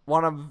 1,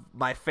 one of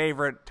my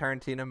favorite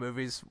Tarantino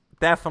movies.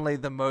 Definitely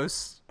the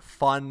most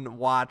fun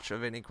watch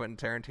of any Quentin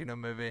Tarantino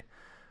movie.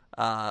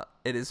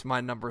 It is my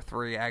number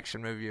 3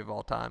 action movie of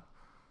all time.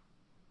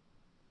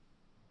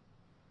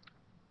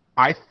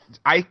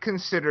 I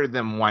consider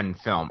them one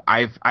film.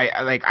 I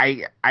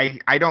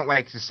don't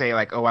like to say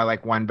like, oh, I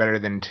like one better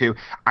than two.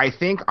 I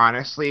think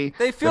honestly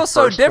they feel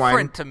so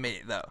different to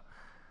me though.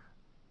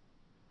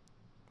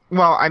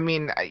 Well, I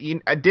mean,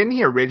 didn't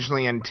he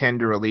originally intend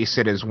to release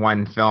it as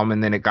one film,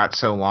 and then it got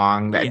so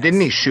long that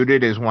didn't he shoot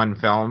it as one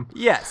film?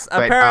 Yes,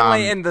 but,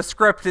 apparently in the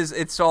script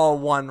it's all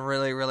one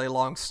really, really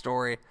long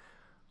story.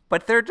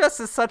 But there just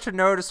is such a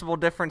noticeable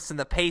difference in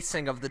the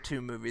pacing of the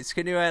two movies.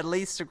 Can you at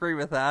least agree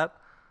with that?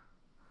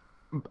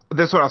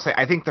 That's what I'll say.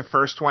 I think the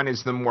first one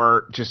is the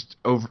more just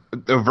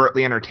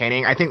overtly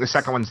entertaining. I think the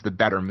second one's the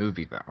better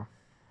movie, though.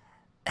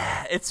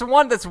 It's the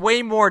one that's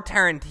way more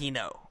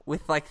Tarantino,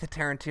 with like the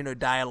Tarantino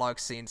dialogue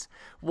scenes.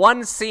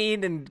 One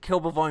scene in Kill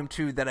Bill Volume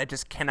 2 that I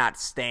just cannot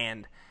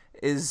stand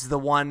is the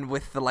one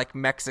with the like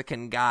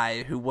Mexican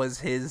guy who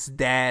was his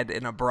dad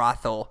in a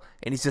brothel,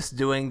 and he's just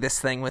doing this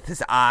thing with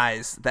his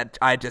eyes that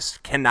I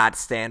just cannot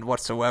stand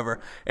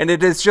whatsoever. And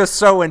it is just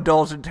so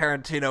indulgent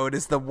Tarantino. It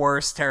is the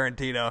worst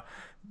Tarantino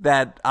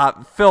that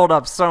filled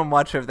up so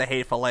much of the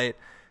Hateful Eight.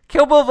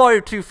 Kill Bill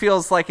Volume 2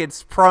 feels like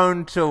it's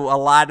prone to a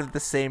lot of the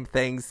same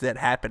things that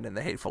happened in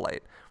the Hateful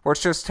Eight, where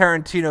it's just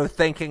Tarantino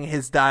thinking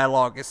his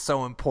dialogue is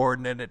so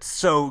important and it's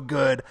so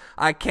good,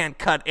 I can't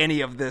cut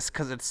any of this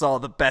because it's all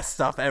the best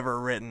stuff ever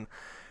written.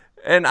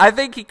 And I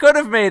think he could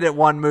have made it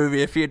one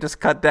movie if he had just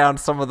cut down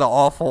some of the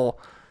awful,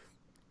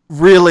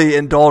 really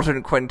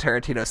indulgent Quentin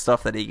Tarantino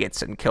stuff that he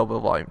gets in Kill Bill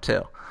Volume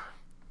 2.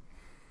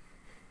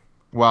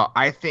 Well,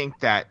 I think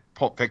that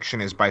Pulp Fiction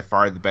is by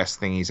far the best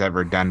thing he's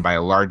ever done by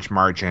a large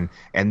margin.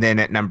 And then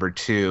at number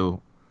 2,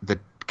 the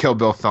Kill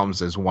Bill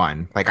films is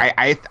 1. Like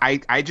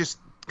I just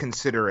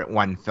consider it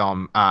one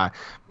film. I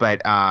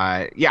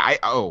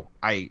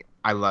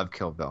love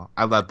Kill Bill.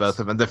 I love both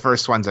of them. The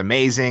first one's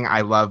amazing.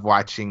 I love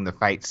watching the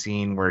fight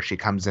scene where she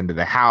comes into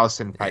the house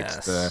and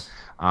fights the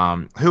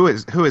who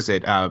is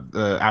it?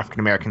 The African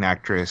American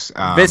actress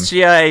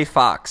Vicia A.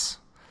 Fox.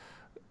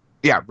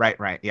 Yeah,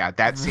 right. Yeah,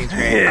 that scene's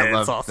great. I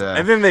love awesome.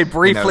 And then they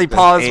briefly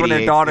pause when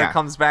her daughter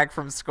comes back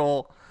from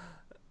school.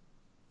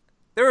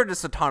 There were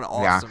just a ton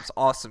of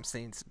awesome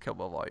scenes in Kill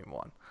Bill Volume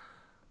 1.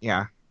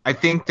 Yeah. I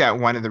think that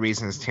one of the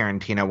reasons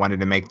Tarantino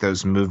wanted to make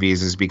those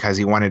movies is because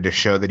he wanted to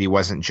show that he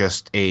wasn't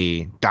just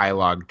a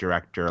dialogue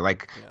director.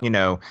 Like,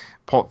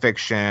 Pulp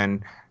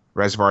Fiction,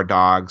 Reservoir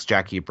Dogs,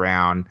 Jackie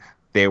Brown,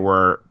 they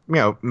were,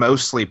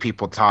 mostly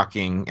people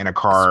talking in a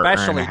car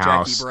or in a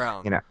house. Especially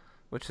Jackie Brown.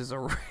 Which is a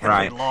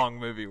really long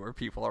movie where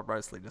people are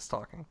mostly just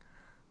talking.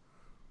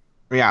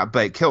 Yeah,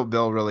 but Kill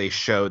Bill really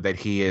showed that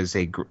he is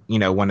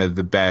one of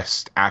the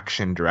best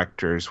action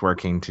directors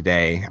working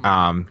today.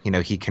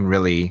 He can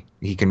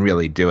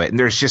really do it. And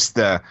there's just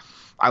I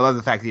love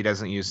the fact that he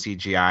doesn't use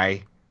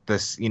CGI.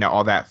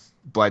 All that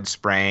blood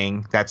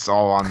spraying, that's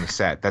all on the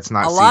set. That's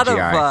not CGI. A lot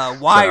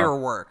of wire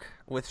work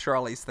with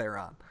Charlize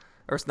Theron.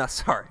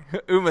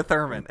 Uma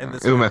Thurman in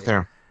this movie. Uma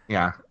Thurman,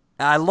 yeah.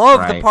 I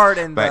love the part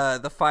in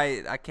the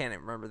fight. I can't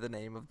even remember the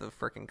name of the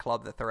freaking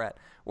club that they're at,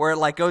 where it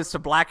like goes to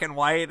black and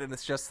white and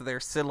it's just their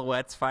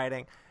silhouettes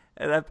fighting.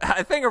 And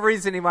I think a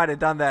reason he might have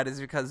done that is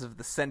because of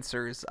the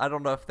censors. I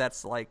don't know if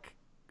that's like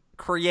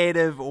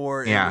creative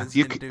or it was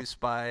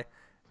induced by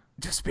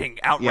just being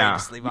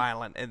outrageously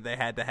violent, and they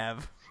had to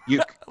have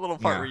a little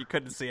part where you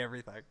couldn't see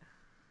everything.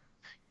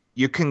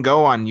 You can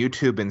go on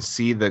YouTube and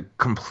see the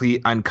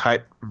complete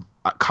uncut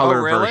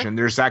color version.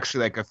 There's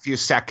actually like a few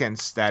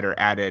seconds that are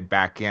added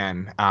back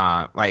in.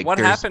 What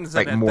happens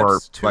in it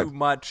that's too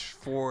much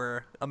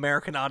for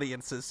American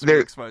audiences to be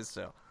exposed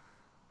to?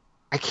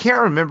 I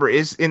can't remember.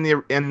 Is in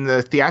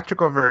the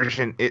theatrical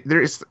version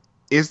there's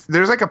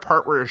like a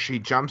part where she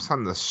jumps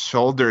on the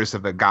shoulders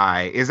of a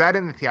guy. Is that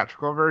in the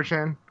theatrical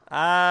version?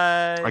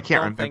 I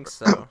can't remember. Think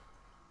so.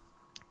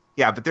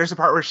 Yeah, but there's a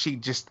part where she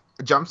just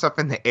jumps up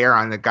in the air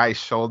on the guy's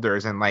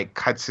shoulders and like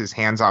cuts his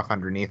hands off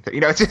underneath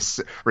it. It's just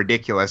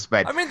ridiculous.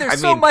 But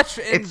there's so much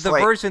in the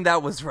version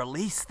that was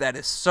released that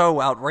is so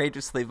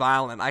outrageously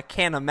violent. I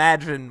can't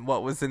imagine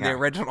what was in the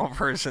original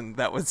version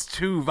that was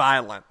too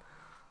violent.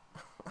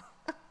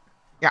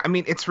 Yeah, I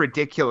mean, it's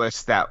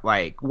ridiculous that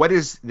like, what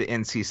does the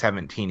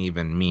NC-17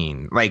 even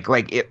mean? Like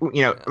it,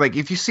 like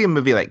if you see a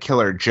movie like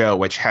Killer Joe,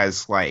 which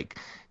has like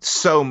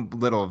so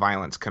little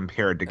violence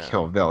compared to Yeah.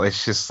 Kill Bill,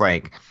 it's just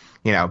like,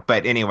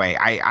 But anyway,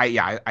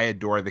 I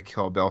adore the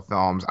Kill Bill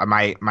films.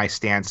 My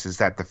stance is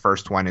that the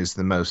first one is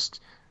the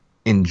most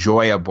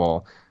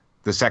enjoyable.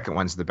 The second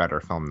one's the better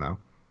film, though.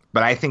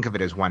 But I think of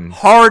it as one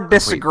Hard complete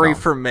disagree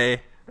film. from me.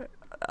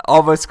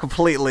 Almost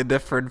completely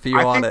different view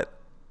I on think it.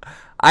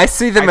 I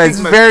see them I think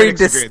as most very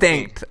critics agree with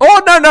me. distinct.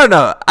 Oh, no, no,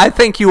 no. I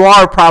think you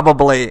are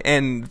probably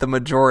in the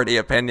majority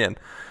opinion.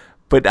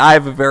 But I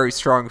have a very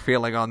strong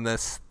feeling on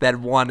this that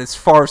one is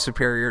far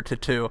superior to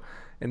two,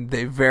 and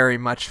they very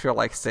much feel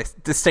like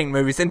distinct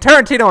movies. And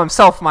Tarantino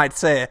himself might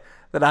say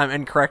that I'm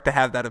incorrect to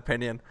have that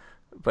opinion,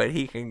 but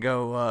he can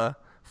go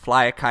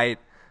fly a kite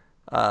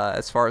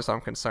as far as I'm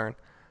concerned.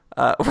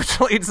 Which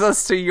leads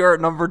us to your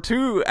number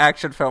 2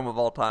 action film of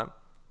all time.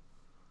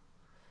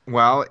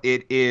 Well,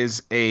 it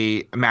is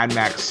a Mad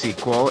Max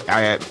sequel.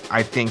 I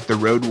think The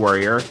Road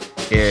Warrior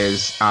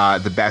is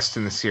the best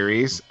in the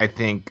series. I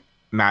think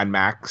Mad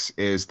Max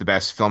is the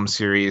best film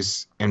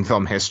series in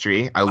film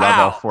history. I love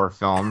all Wow. 4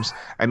 films.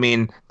 I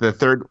mean, the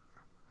third.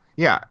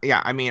 Yeah.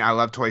 I mean, I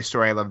love Toy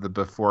Story. I love the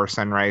Before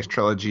Sunrise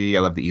trilogy.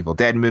 I love the Evil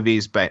Dead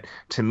movies. But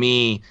to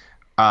me,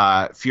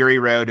 Fury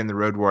Road and The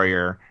Road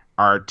Warrior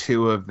are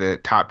 2 of the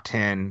top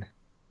 10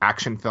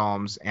 action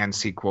films and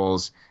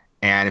sequels.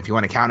 And if you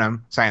want to count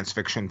them, science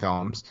fiction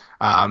films.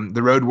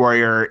 The Road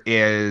Warrior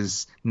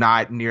is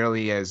not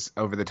nearly as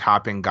over the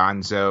top and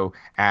gonzo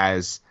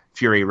as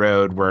Fury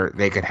Road, where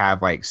they could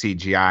have like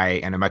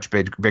CGI and a much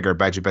bigger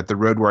budget. But The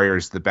Road Warrior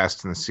is the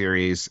best in the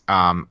series.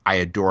 I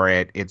adore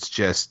it. It's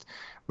just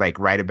like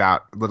right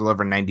about a little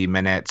over 90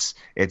 minutes.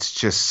 It's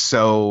just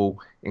so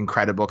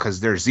incredible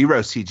because there's zero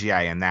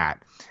CGI in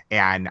that.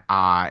 And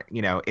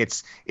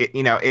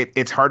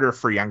it's harder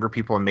for younger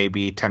people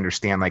maybe to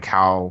understand like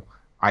how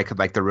I could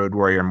like The Road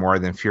Warrior more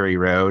than Fury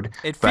Road.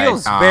 It But,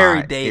 feels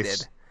very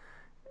dated.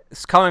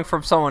 It's coming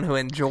from someone who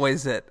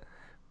enjoys it,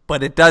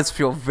 but it does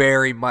feel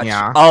very much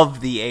Yeah. of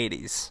the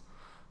 80s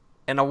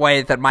in a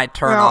way that might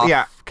turn Well, off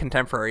yeah.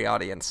 contemporary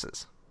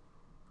audiences.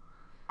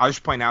 I'll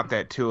just point out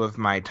that 2 of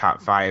my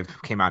top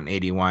 5 came out in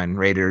 81.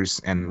 Raiders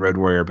and Road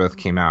Warrior both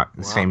came out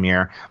the same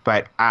year.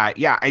 But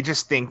I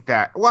just think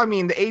that, well, I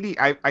mean, the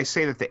 80s, I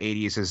say that the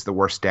 80s is the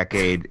worst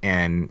decade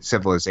in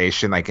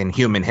civilization, like in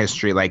human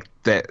history. Like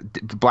the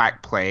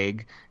Black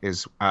Plague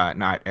is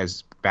not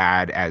as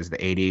bad as the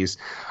 80s.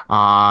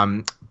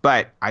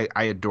 But I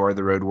adore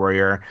The Road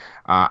Warrior.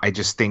 I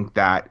just think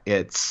that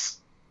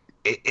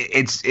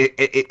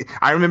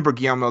I remember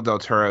Guillermo del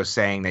Toro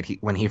saying that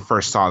when he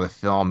first saw the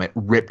film, it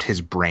ripped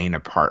his brain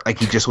apart. Like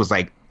he just was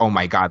like, "Oh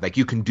my god! Like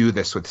you can do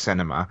this with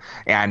cinema."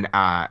 And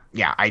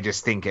I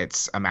just think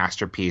it's a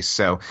masterpiece.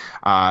 So,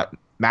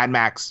 Mad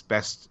Max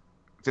best.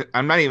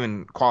 I'm not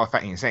even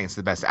qualifying and saying it's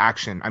the best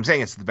action. I'm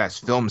saying it's the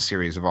best film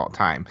series of all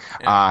time.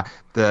 Yeah.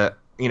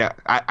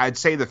 I'd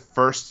say the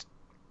first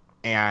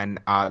and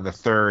the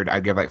third,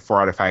 I'd give like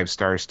 4 out of 5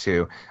 stars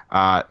to.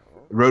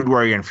 Road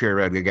Warrior and Fury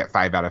Road would get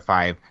 5 out of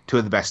 5. 2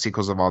 of the best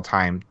sequels of all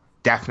time.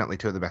 Definitely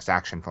 2 of the best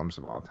action films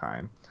of all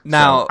time.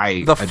 Now, So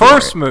I the adore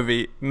first it.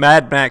 movie,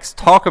 Mad Max,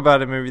 talk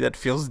about a movie that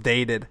feels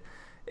dated.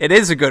 It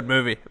is a good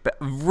movie, but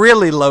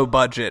really low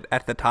budget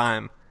at the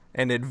time,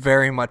 and it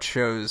very much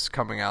shows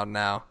coming out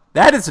now.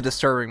 That is a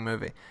disturbing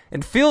movie.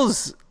 It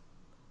feels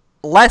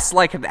less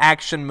like an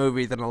action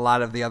movie than a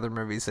lot of the other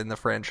movies in the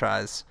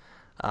franchise.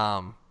 It's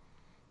more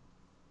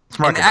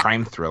like and a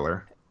crime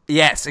thriller.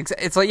 Yes,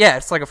 it's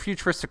like a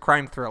futuristic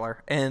crime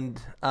thriller,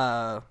 and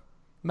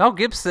Mel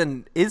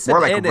Gibson isn't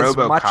More like in as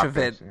RoboCop much of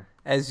is, it yeah.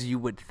 as you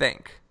would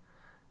think.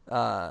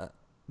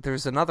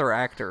 There's another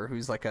actor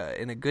who's like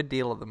in a good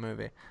deal of the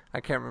movie.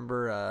 I can't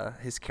remember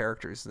his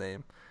character's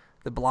name.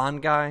 The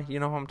blonde guy, you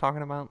know who I'm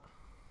talking about?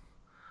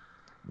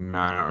 No,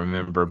 I don't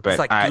remember. But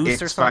like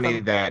Goose or it's funny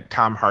something? that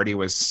Tom Hardy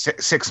was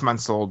 6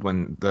 months old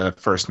when the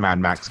first Mad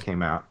Max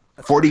came out.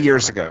 That's 40 pretty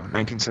years funny. ago,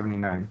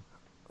 1979.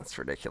 That's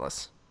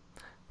ridiculous.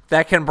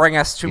 That can bring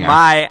us to Yeah.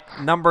 my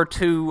number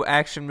 2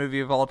 action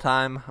movie of all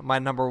time. My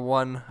number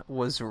 1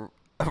 was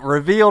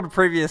revealed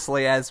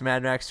previously as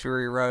Mad Max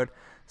Fury Road,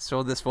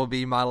 so this will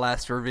be my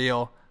last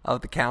reveal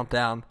of the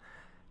countdown.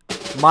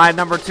 My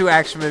number 2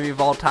 action movie of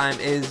all time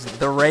is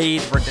The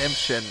Raid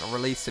Redemption,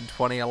 released in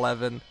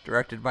 2011,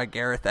 directed by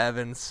Gareth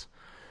Evans.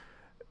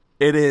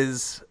 It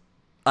is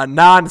a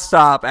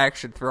non-stop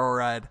action thrill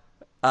ride.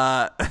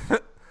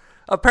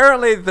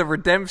 Apparently, the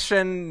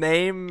Redemption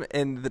name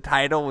in the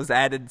title was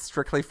added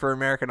strictly for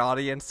American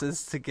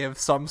audiences to give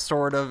some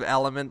sort of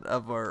element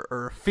of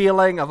or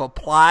feeling of a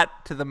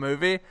plot to the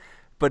movie.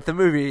 But the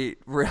movie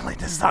really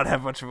does not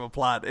have much of a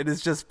plot. It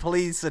is just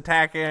police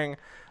attacking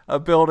a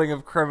building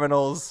of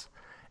criminals.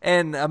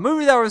 And a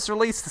movie that was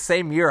released the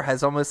same year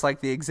has almost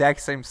like the exact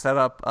same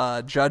setup,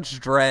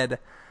 Judge Dredd,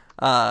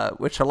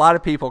 which a lot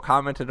of people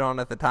commented on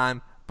at the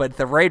time. But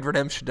The Raid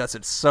Redemption does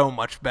it so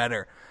much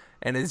better.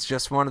 And is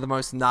just one of the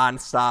most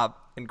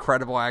non-stop,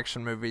 incredible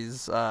action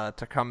movies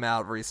to come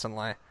out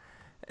recently.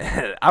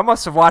 I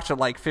must have watched it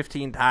like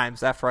 15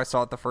 times after I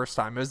saw it the first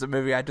time. It was a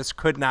movie I just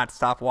could not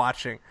stop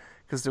watching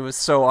because it was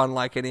so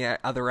unlike any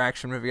other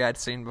action movie I'd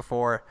seen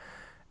before,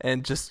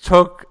 and just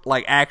took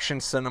like action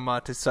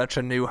cinema to such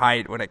a new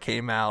height when it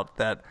came out.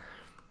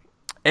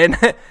 And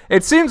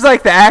it seems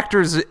like the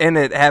actors in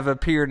it have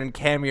appeared in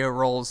cameo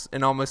roles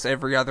in almost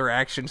every other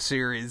action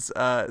series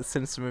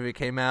since the movie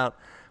came out.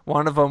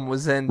 One of them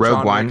was in Rogue John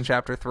Wick One.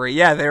 Chapter 3.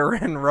 Yeah, they were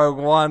in Rogue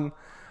One.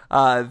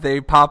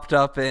 They popped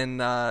up in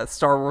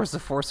Star Wars The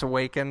Force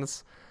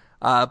Awakens.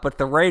 But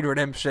The Raid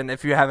Redemption,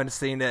 if you haven't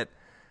seen it,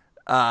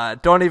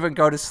 don't even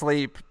go to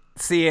sleep.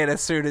 See it as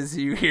soon as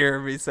you hear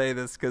me say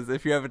this, because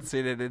if you haven't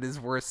seen it, it is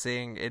worth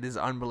seeing. It is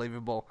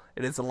unbelievable.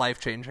 It is a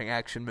life-changing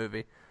action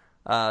movie.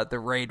 The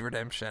Raid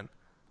Redemption.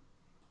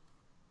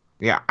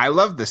 Yeah, I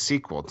love the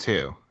sequel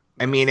too.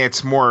 I mean,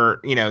 it's more,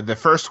 the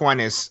first one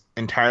is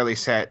entirely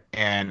set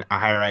in a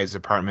high-rise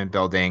apartment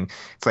building.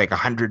 It's like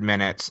 100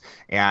 minutes,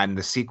 and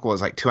the sequel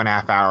is like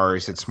 2.5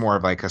 hours. It's more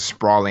of like a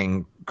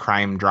sprawling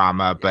crime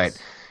drama,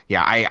 but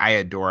yeah, I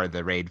adore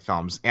the Raid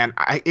films, and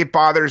it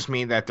bothers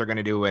me that they're going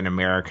to do an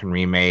American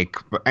remake.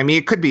 But, I mean,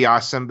 it could be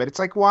awesome, but it's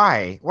like,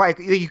 why? Like,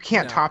 you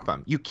can't top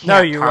them. You can't.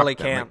 No, you top really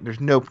them. can't. Like, there's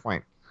no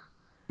point.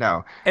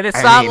 No. And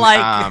it's not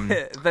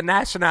like the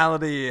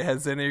nationality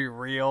has any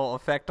real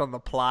effect on the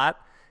plot.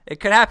 It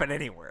could happen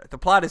anywhere. The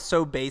plot is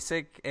so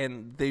basic,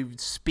 and they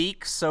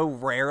speak so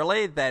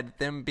rarely that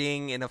them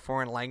being in a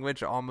foreign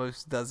language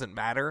almost doesn't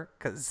matter,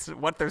 because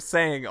what they're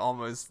saying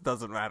almost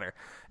doesn't matter.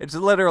 It's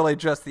literally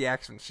just the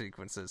action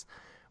sequences,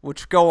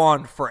 which go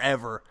on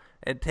forever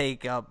and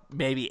take up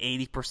maybe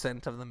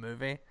 80% of the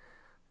movie.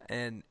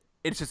 And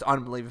it's just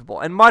unbelievable.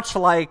 And much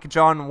like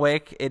John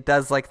Wick, it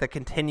does like the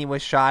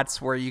continuous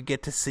shots where you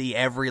get to see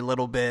every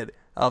little bit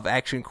of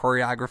action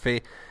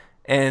choreography.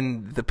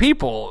 And the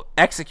people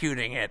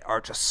executing it are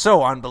just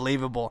so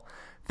unbelievable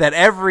that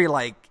every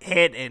like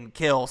hit and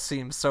kill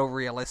seems so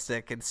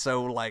realistic and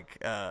so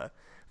like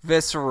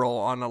visceral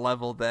on a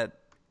level that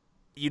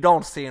you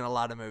don't see in a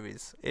lot of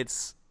movies.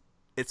 It's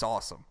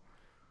awesome.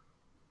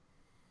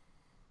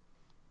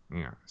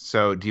 Yeah.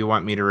 So, do you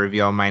want me to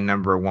reveal my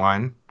number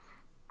one?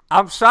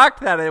 I'm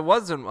shocked that it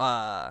wasn't,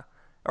 or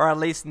at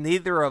least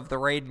neither of the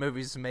Raid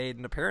movies made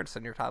an appearance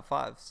in your top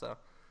 5. So,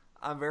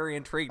 I'm very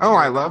intrigued. Oh,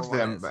 I love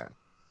them, but.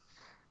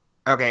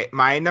 Okay,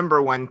 my number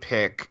one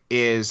pick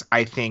is,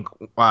 I think,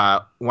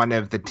 one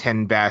of the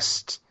 10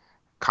 best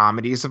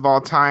comedies of all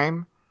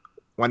time,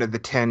 one of the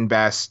 10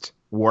 best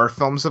war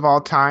films of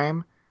all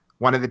time,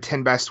 one of the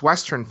 10 best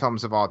Western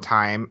films of all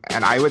time,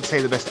 and I would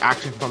say the best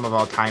action film of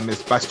all time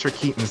is Buster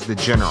Keaton's The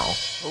General.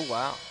 Oh,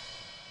 wow.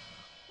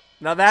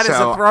 Now that is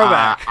a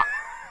throwback.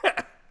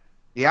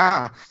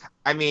 Yeah.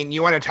 I mean,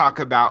 you want to talk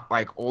about,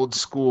 like, old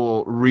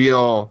school,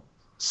 real...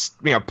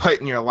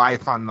 putting your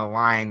life on the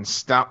line,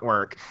 stunt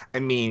work. I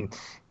mean,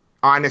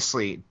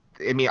 honestly,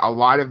 a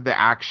lot of the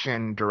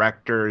action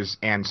directors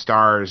and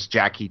stars,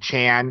 Jackie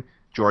Chan,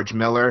 George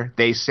Miller,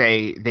 they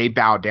say they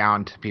bow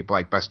down to people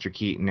like Buster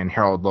Keaton and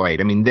Harold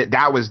Lloyd. I mean,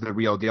 that was the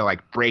real deal,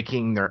 like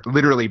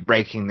literally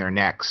breaking their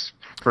necks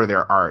for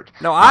their art.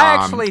 No, I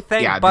actually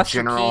think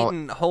Buster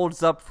Keaton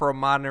holds up for a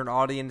modern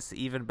audience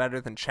even better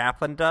than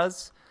Chaplin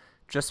does,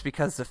 just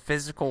because the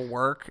physical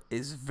work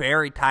is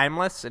very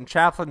timeless. And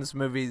Chaplin's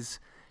movies,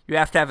 you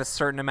have to have a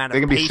certain amount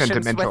of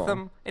patience with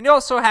them, and you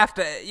also have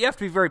to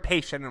be very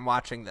patient in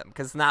watching them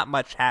because not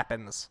much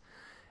happens,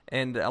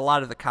 and a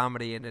lot of the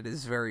comedy in it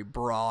is very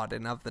broad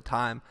and of the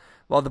time.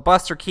 While the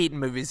Buster Keaton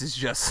movies is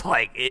just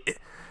like,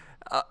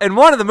 in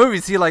one of the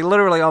movies he like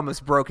literally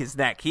almost broke his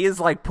neck. He is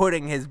like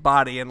putting his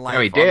body and life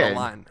on the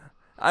line.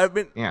 I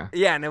mean,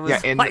 yeah, and it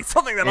was like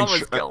something that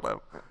almost killed him.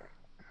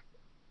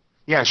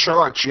 Yeah,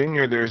 Sherlock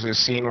Jr., there's a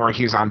scene where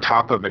he's on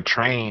top of a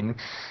train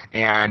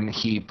and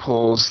he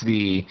pulls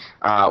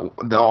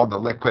all the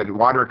liquid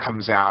water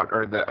comes out,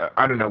 or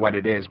I don't know what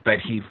it is, but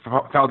he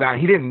fell down.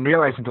 He didn't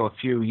realize until a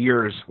few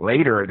years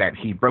later that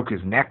he broke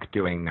his neck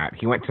doing that.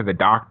 He went to the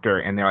doctor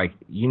and they're like,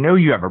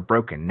 you have a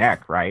broken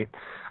neck, right?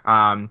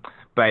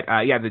 But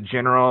The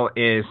General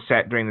is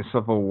set during the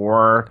Civil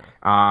War,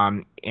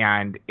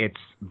 and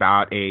it's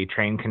about a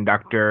train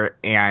conductor,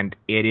 and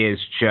it is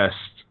just,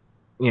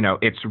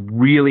 it's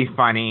really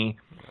funny,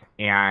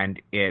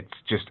 and it's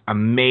just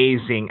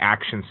amazing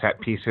action set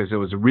pieces. It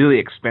was really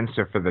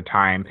expensive for the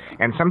time,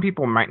 and some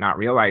people might not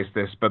realize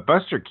this, but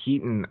Buster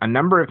Keaton, a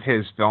number of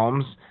his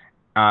films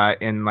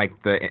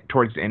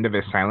towards the end of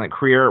his silent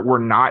career were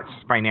not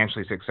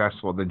financially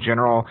successful. The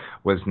General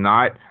was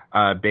not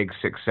a big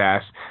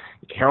success.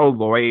 Harold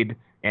Lloyd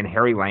and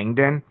Harry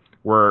Langdon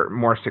were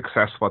more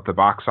successful at the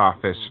box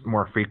office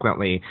more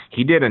frequently.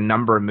 He did a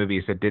number of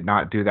movies that did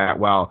not do that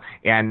well.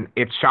 And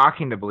it's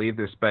shocking to believe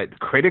this, but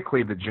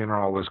critically, The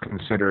General was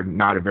considered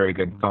not a very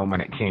good film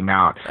when it came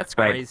out. That's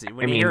crazy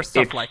when you hear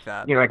stuff like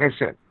that. Like I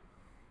said,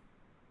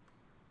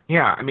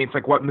 yeah, I mean, it's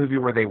like, what movie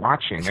were they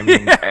watching? I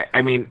mean,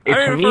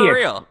 to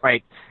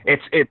me,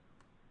 it's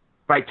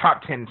like like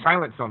top 10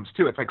 silent films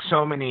too. It's like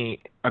so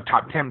many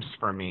top 10s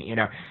for me, you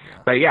know.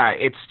 But yeah,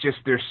 it's just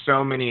there's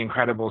so many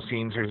incredible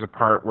scenes. There's a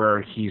part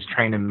where he's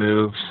trying to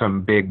move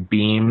some big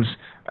beams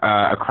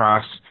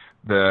across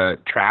the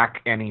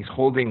track, and he's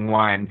holding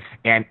one,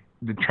 and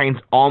the train's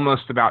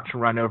almost about to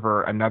run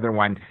over another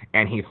one,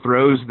 and he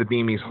throws the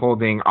beam he's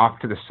holding off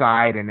to the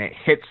side, and it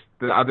hits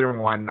the other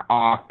one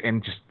off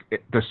in just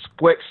the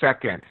split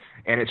second,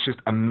 and it's just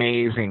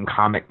amazing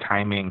comic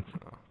timing.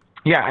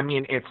 Yeah, I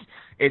mean, it's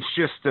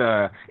just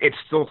it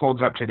still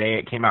holds up today.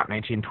 It came out in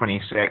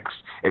 1926.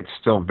 It's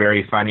still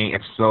very funny.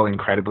 It's still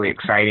incredibly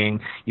exciting.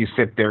 You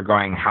sit there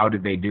going, how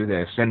did they do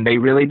this? And they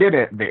really did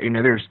it.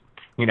 There's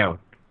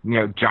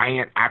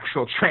giant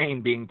actual train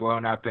being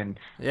blown up, and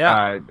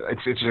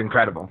it's just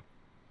incredible.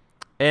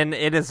 And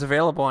it is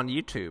available on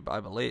YouTube, I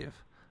believe.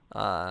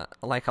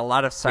 Like a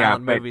lot of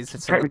silent movies,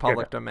 it's in the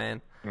public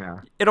domain.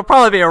 Yeah. It'll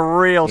probably be a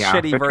real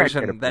shitty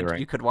version that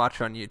you could watch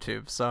on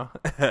YouTube, so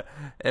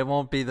it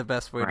won't be the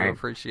best way to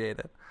appreciate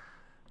it.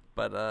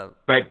 But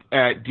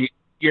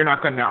you're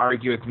not going to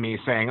argue with me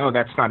saying, "Oh,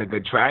 that's not a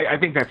good choice." I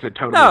think that's a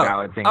totally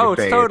valid thing to say. Oh,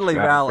 it's totally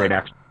valid.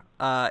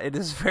 It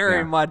is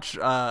very much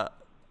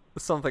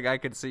something I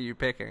could see you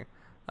picking,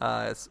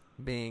 as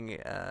being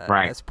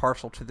as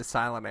partial to the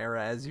silent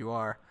era as you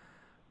are.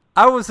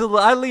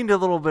 I leaned a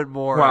little bit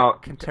more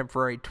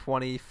contemporary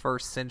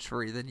 21st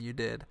century than you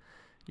did.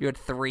 You had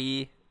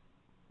 3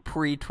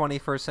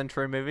 pre-21st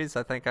century movies.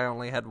 I think I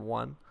only had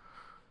 1.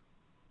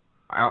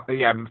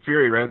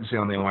 Fury Road's the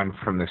only one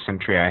from the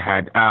century I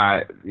had.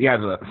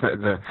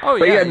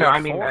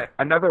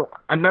 Another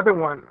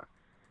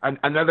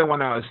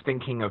one I was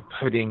thinking of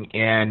putting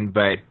in,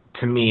 but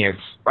to me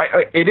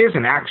it is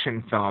an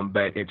action film,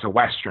 but it's a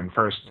Western.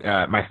 First,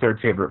 my third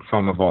favorite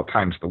film of all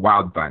time is The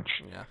Wild Bunch.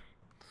 Yeah.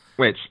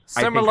 Which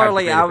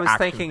similarly, I was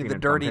thinking The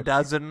Dirty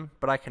Dozen,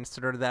 but I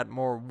considered that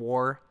more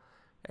war.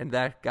 And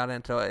that got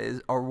into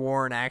a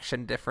war and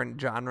action,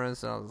 different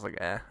genres, and I was like,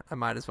 I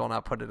might as well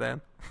not put it in.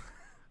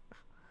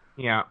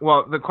 Yeah,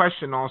 well, the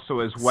question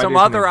also is what some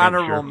is other an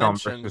honorable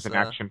adventure film mentions versus an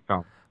action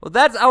film? Well,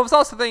 I was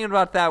also thinking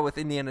about that with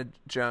Indiana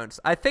Jones.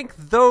 I think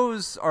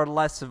those are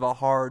less of a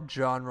hard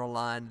genre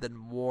line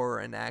than war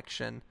and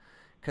action,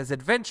 because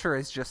adventure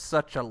is just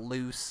such a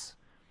loose.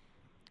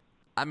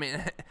 I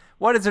mean,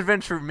 what does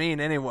adventure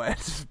mean anyway?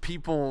 It's just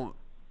people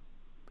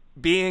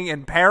being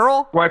in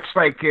peril? What's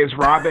like is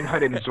Robin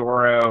Hood and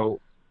Zorro?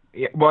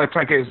 Well, it's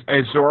like is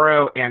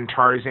Zorro and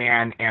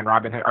Tarzan and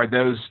Robin Hood, are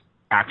those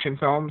action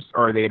films,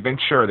 or are they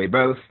adventure? Or are they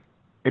both?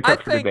 It's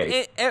up for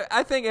debate.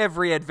 I think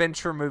every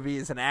adventure movie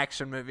is an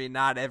action movie.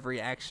 Not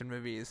every action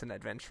movie is an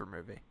adventure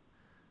movie.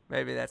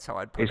 Maybe that's how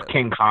I'd put it. Is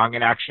King Kong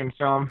an action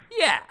film?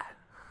 Yeah.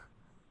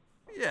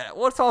 Yeah.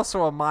 Well, it's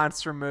also a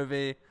monster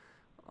movie,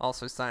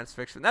 also science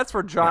fiction. That's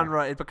where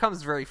genre it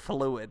becomes very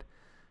fluid.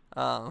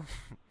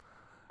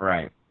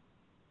 Right.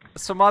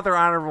 Some other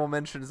honorable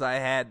mentions I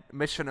had: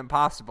 Mission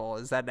Impossible.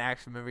 Is that an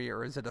action movie,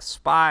 or is it a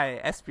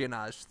spy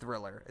espionage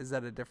thriller? Is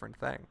that a different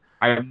thing?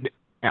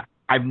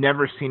 I've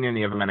never seen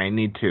any of them, and I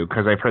need to,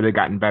 because I've heard they've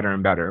gotten better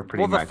and better.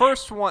 Pretty much. Well, the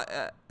first one,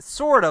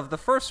 sort of. The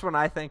first one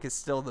I think is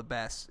still the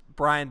best.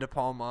 Brian De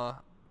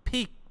Palma,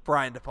 peak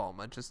Brian De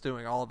Palma, just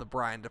doing all the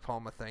Brian De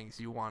Palma things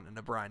you want in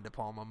a Brian De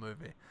Palma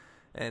movie,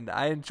 and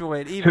I enjoy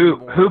it even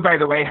more. Who, by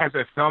the way, has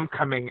a film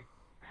coming.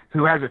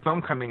 Who has a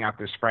film coming out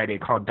this Friday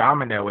called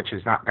Domino, which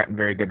has not gotten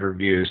very good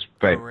reviews,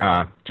 but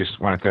just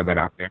want to throw that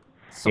out there.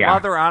 Some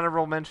other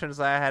honorable mentions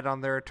I had on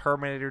there: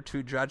 Terminator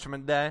 2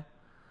 Judgment Day,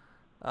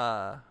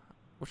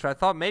 which I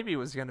thought maybe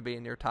was going to be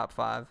in your top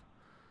 5.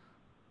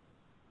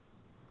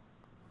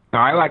 No,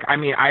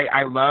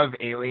 I love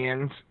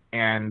Aliens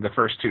and the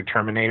first 2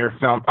 Terminator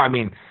films. I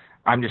mean,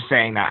 I'm just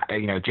saying that,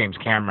 James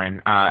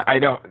Cameron, I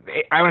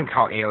wouldn't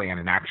call Alien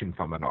an action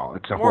film at all.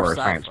 It's a horror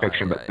science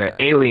fiction, but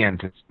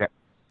Aliens is...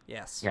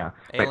 Yes. Yeah,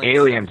 but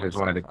Aliens is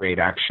one of the great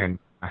action...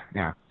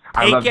 Yeah.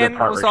 I love the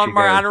part was on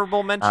my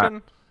honorable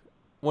mention.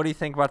 What do you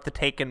think about the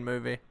Taken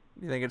movie?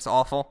 You think it's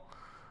awful?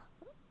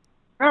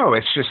 No,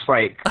 it's just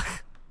like...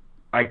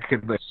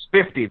 there's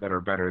 50 that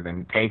are better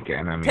than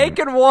Taken. I mean,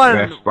 Taken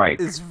 1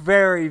 is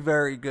very,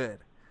 very good.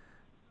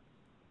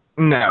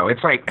 No,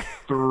 it's like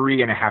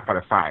 3.5 out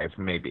of 5,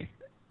 maybe.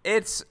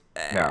 It's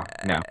no.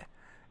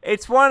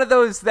 It's one of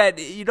those that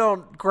you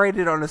don't grade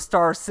it on a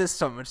star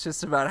system. It's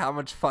just about how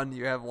much fun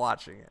you have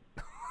watching it.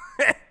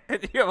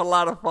 And you have a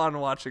lot of fun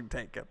watching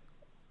Taken.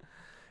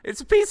 It's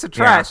a piece of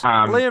trash.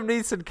 Liam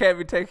Neeson can't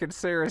be taken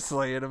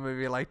seriously in a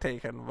movie like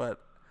Taken, but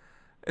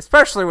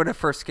especially when it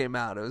first came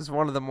out, it was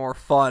one of the more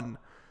fun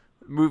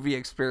movie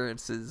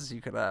experiences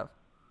you could have.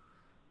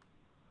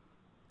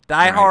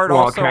 Die Hard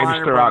also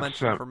honorable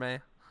mention for me.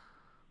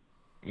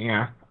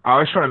 Yeah. I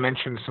always want to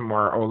mention some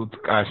more old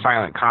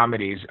silent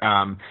comedies.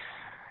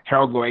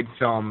 Harold Lloyd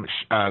film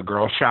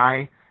Girl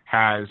Shy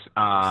has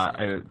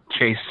a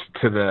chase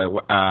to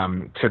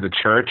the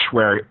church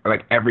where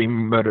like every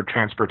mode of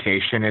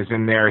transportation is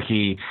in there.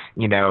 He,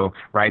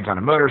 rides on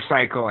a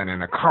motorcycle and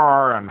in a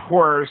car, on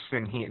horse,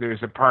 and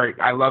there's a part,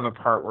 I love a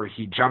part where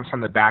he jumps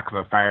on the back of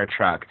a fire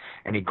truck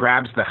and he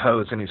grabs the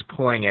hose and he's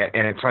pulling it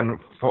and it's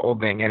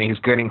unfolding and he's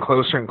getting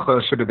closer and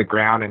closer to the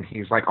ground and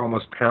he's like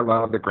almost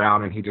parallel to the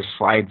ground and he just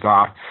slides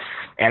off.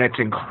 And it's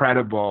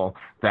incredible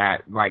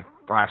that like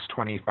the last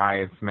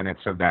 25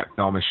 minutes of that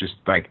film is just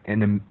like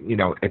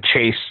a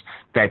chase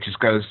that just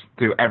goes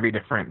through every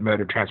different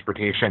mode of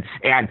transportation.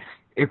 And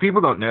if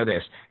people don't know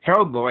this,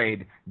 Harold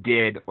Lloyd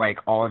did like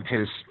all of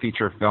his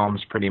feature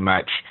films pretty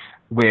much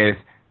with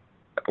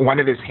one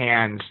of his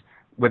hands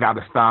without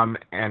a thumb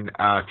and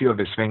a few of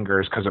his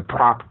fingers because a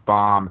prop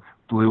bomb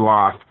blew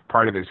off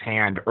part of his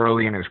hand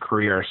early in his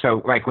career.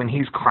 So like when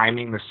he's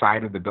climbing the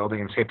side of the building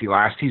in safety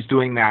last, he's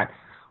doing that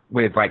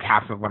with like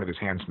half of one of his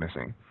hands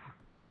missing.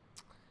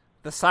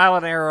 The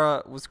silent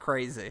era was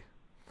crazy.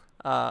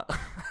 I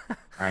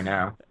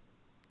know.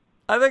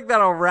 I think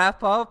that'll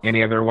wrap up.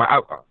 Any other one?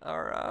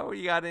 Or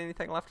you got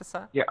anything left to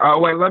say? Yeah. Oh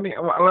wait, let me.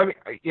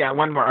 Yeah,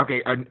 one more.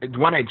 Okay,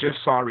 one I just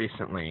saw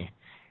recently.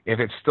 If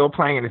it's still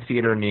playing in a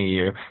theater near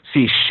you,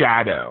 see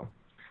Shadow.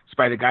 It's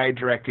by the guy who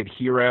directed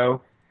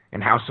Hero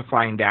and House of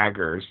Flying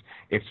Daggers.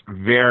 It's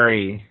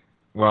very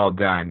well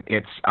done.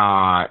 It's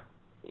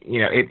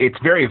it's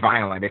very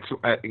violent. It's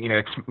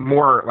it's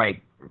more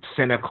like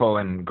cynical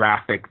and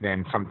graphic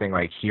than something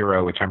like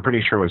Hero, which I'm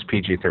pretty sure was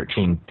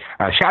PG-13.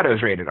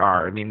 Shadow's rated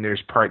R. I mean,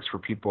 there's parts where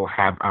people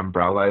have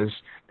umbrellas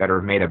that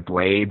are made of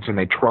blades, and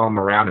they twirl them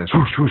around and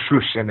swoosh, swoosh,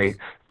 swoosh, and they,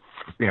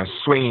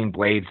 swinging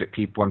blades at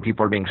people, and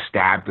people are being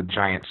stabbed with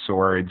giant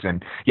swords.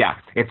 And yeah,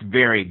 it's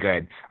very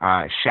good.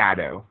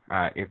 Shadow,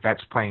 if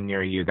that's playing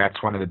near you,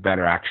 that's one of the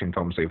better action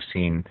films they've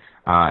seen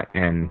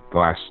in the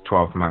last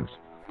 12 months.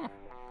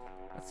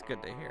 That's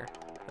good to hear.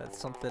 That's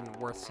something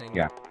worth seeing,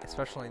 yeah,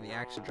 especially in the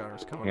action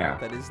genres coming out.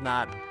 That is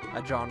not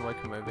a John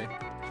Wick movie.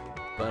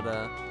 But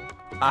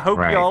I hope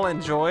you all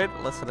enjoyed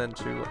listening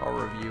to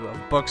our review of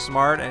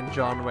Booksmart and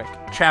John Wick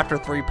Chapter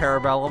 3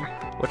 Parabellum,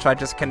 which I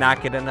just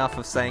cannot get enough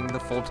of saying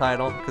the full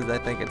title because I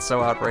think it's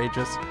so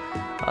outrageous.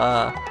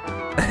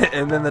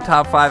 And then the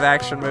top 5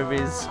 action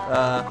movies.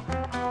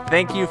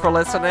 Thank you for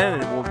listening,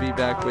 and we'll be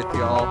back with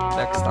you all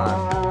next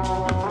time.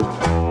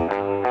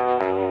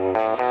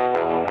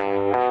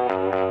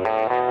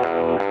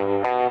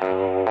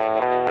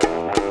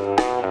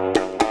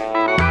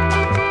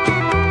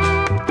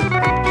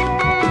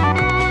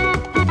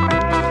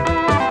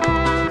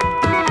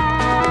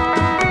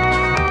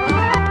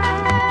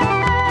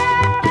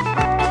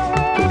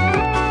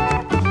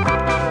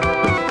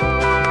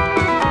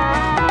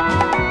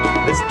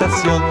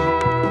 Estación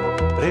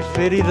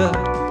preferida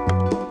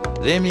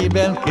de mi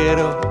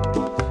banquero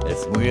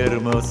es muy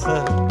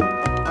hermosa.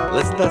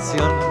 La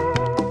estación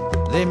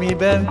de mi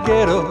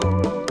banquero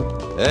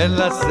en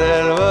la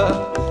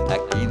selva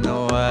aquí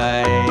no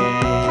hay.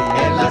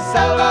 En la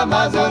selva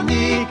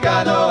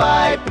amazónica no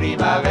hay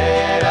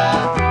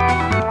primavera.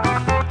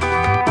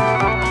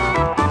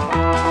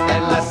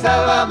 En la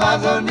selva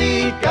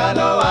amazónica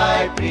no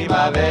hay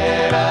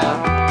primavera.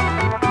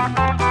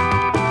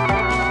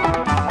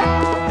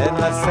 En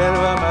la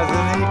selva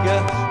amazónica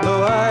no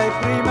hay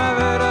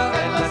primavera.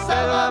 En la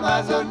selva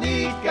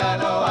amazónica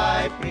no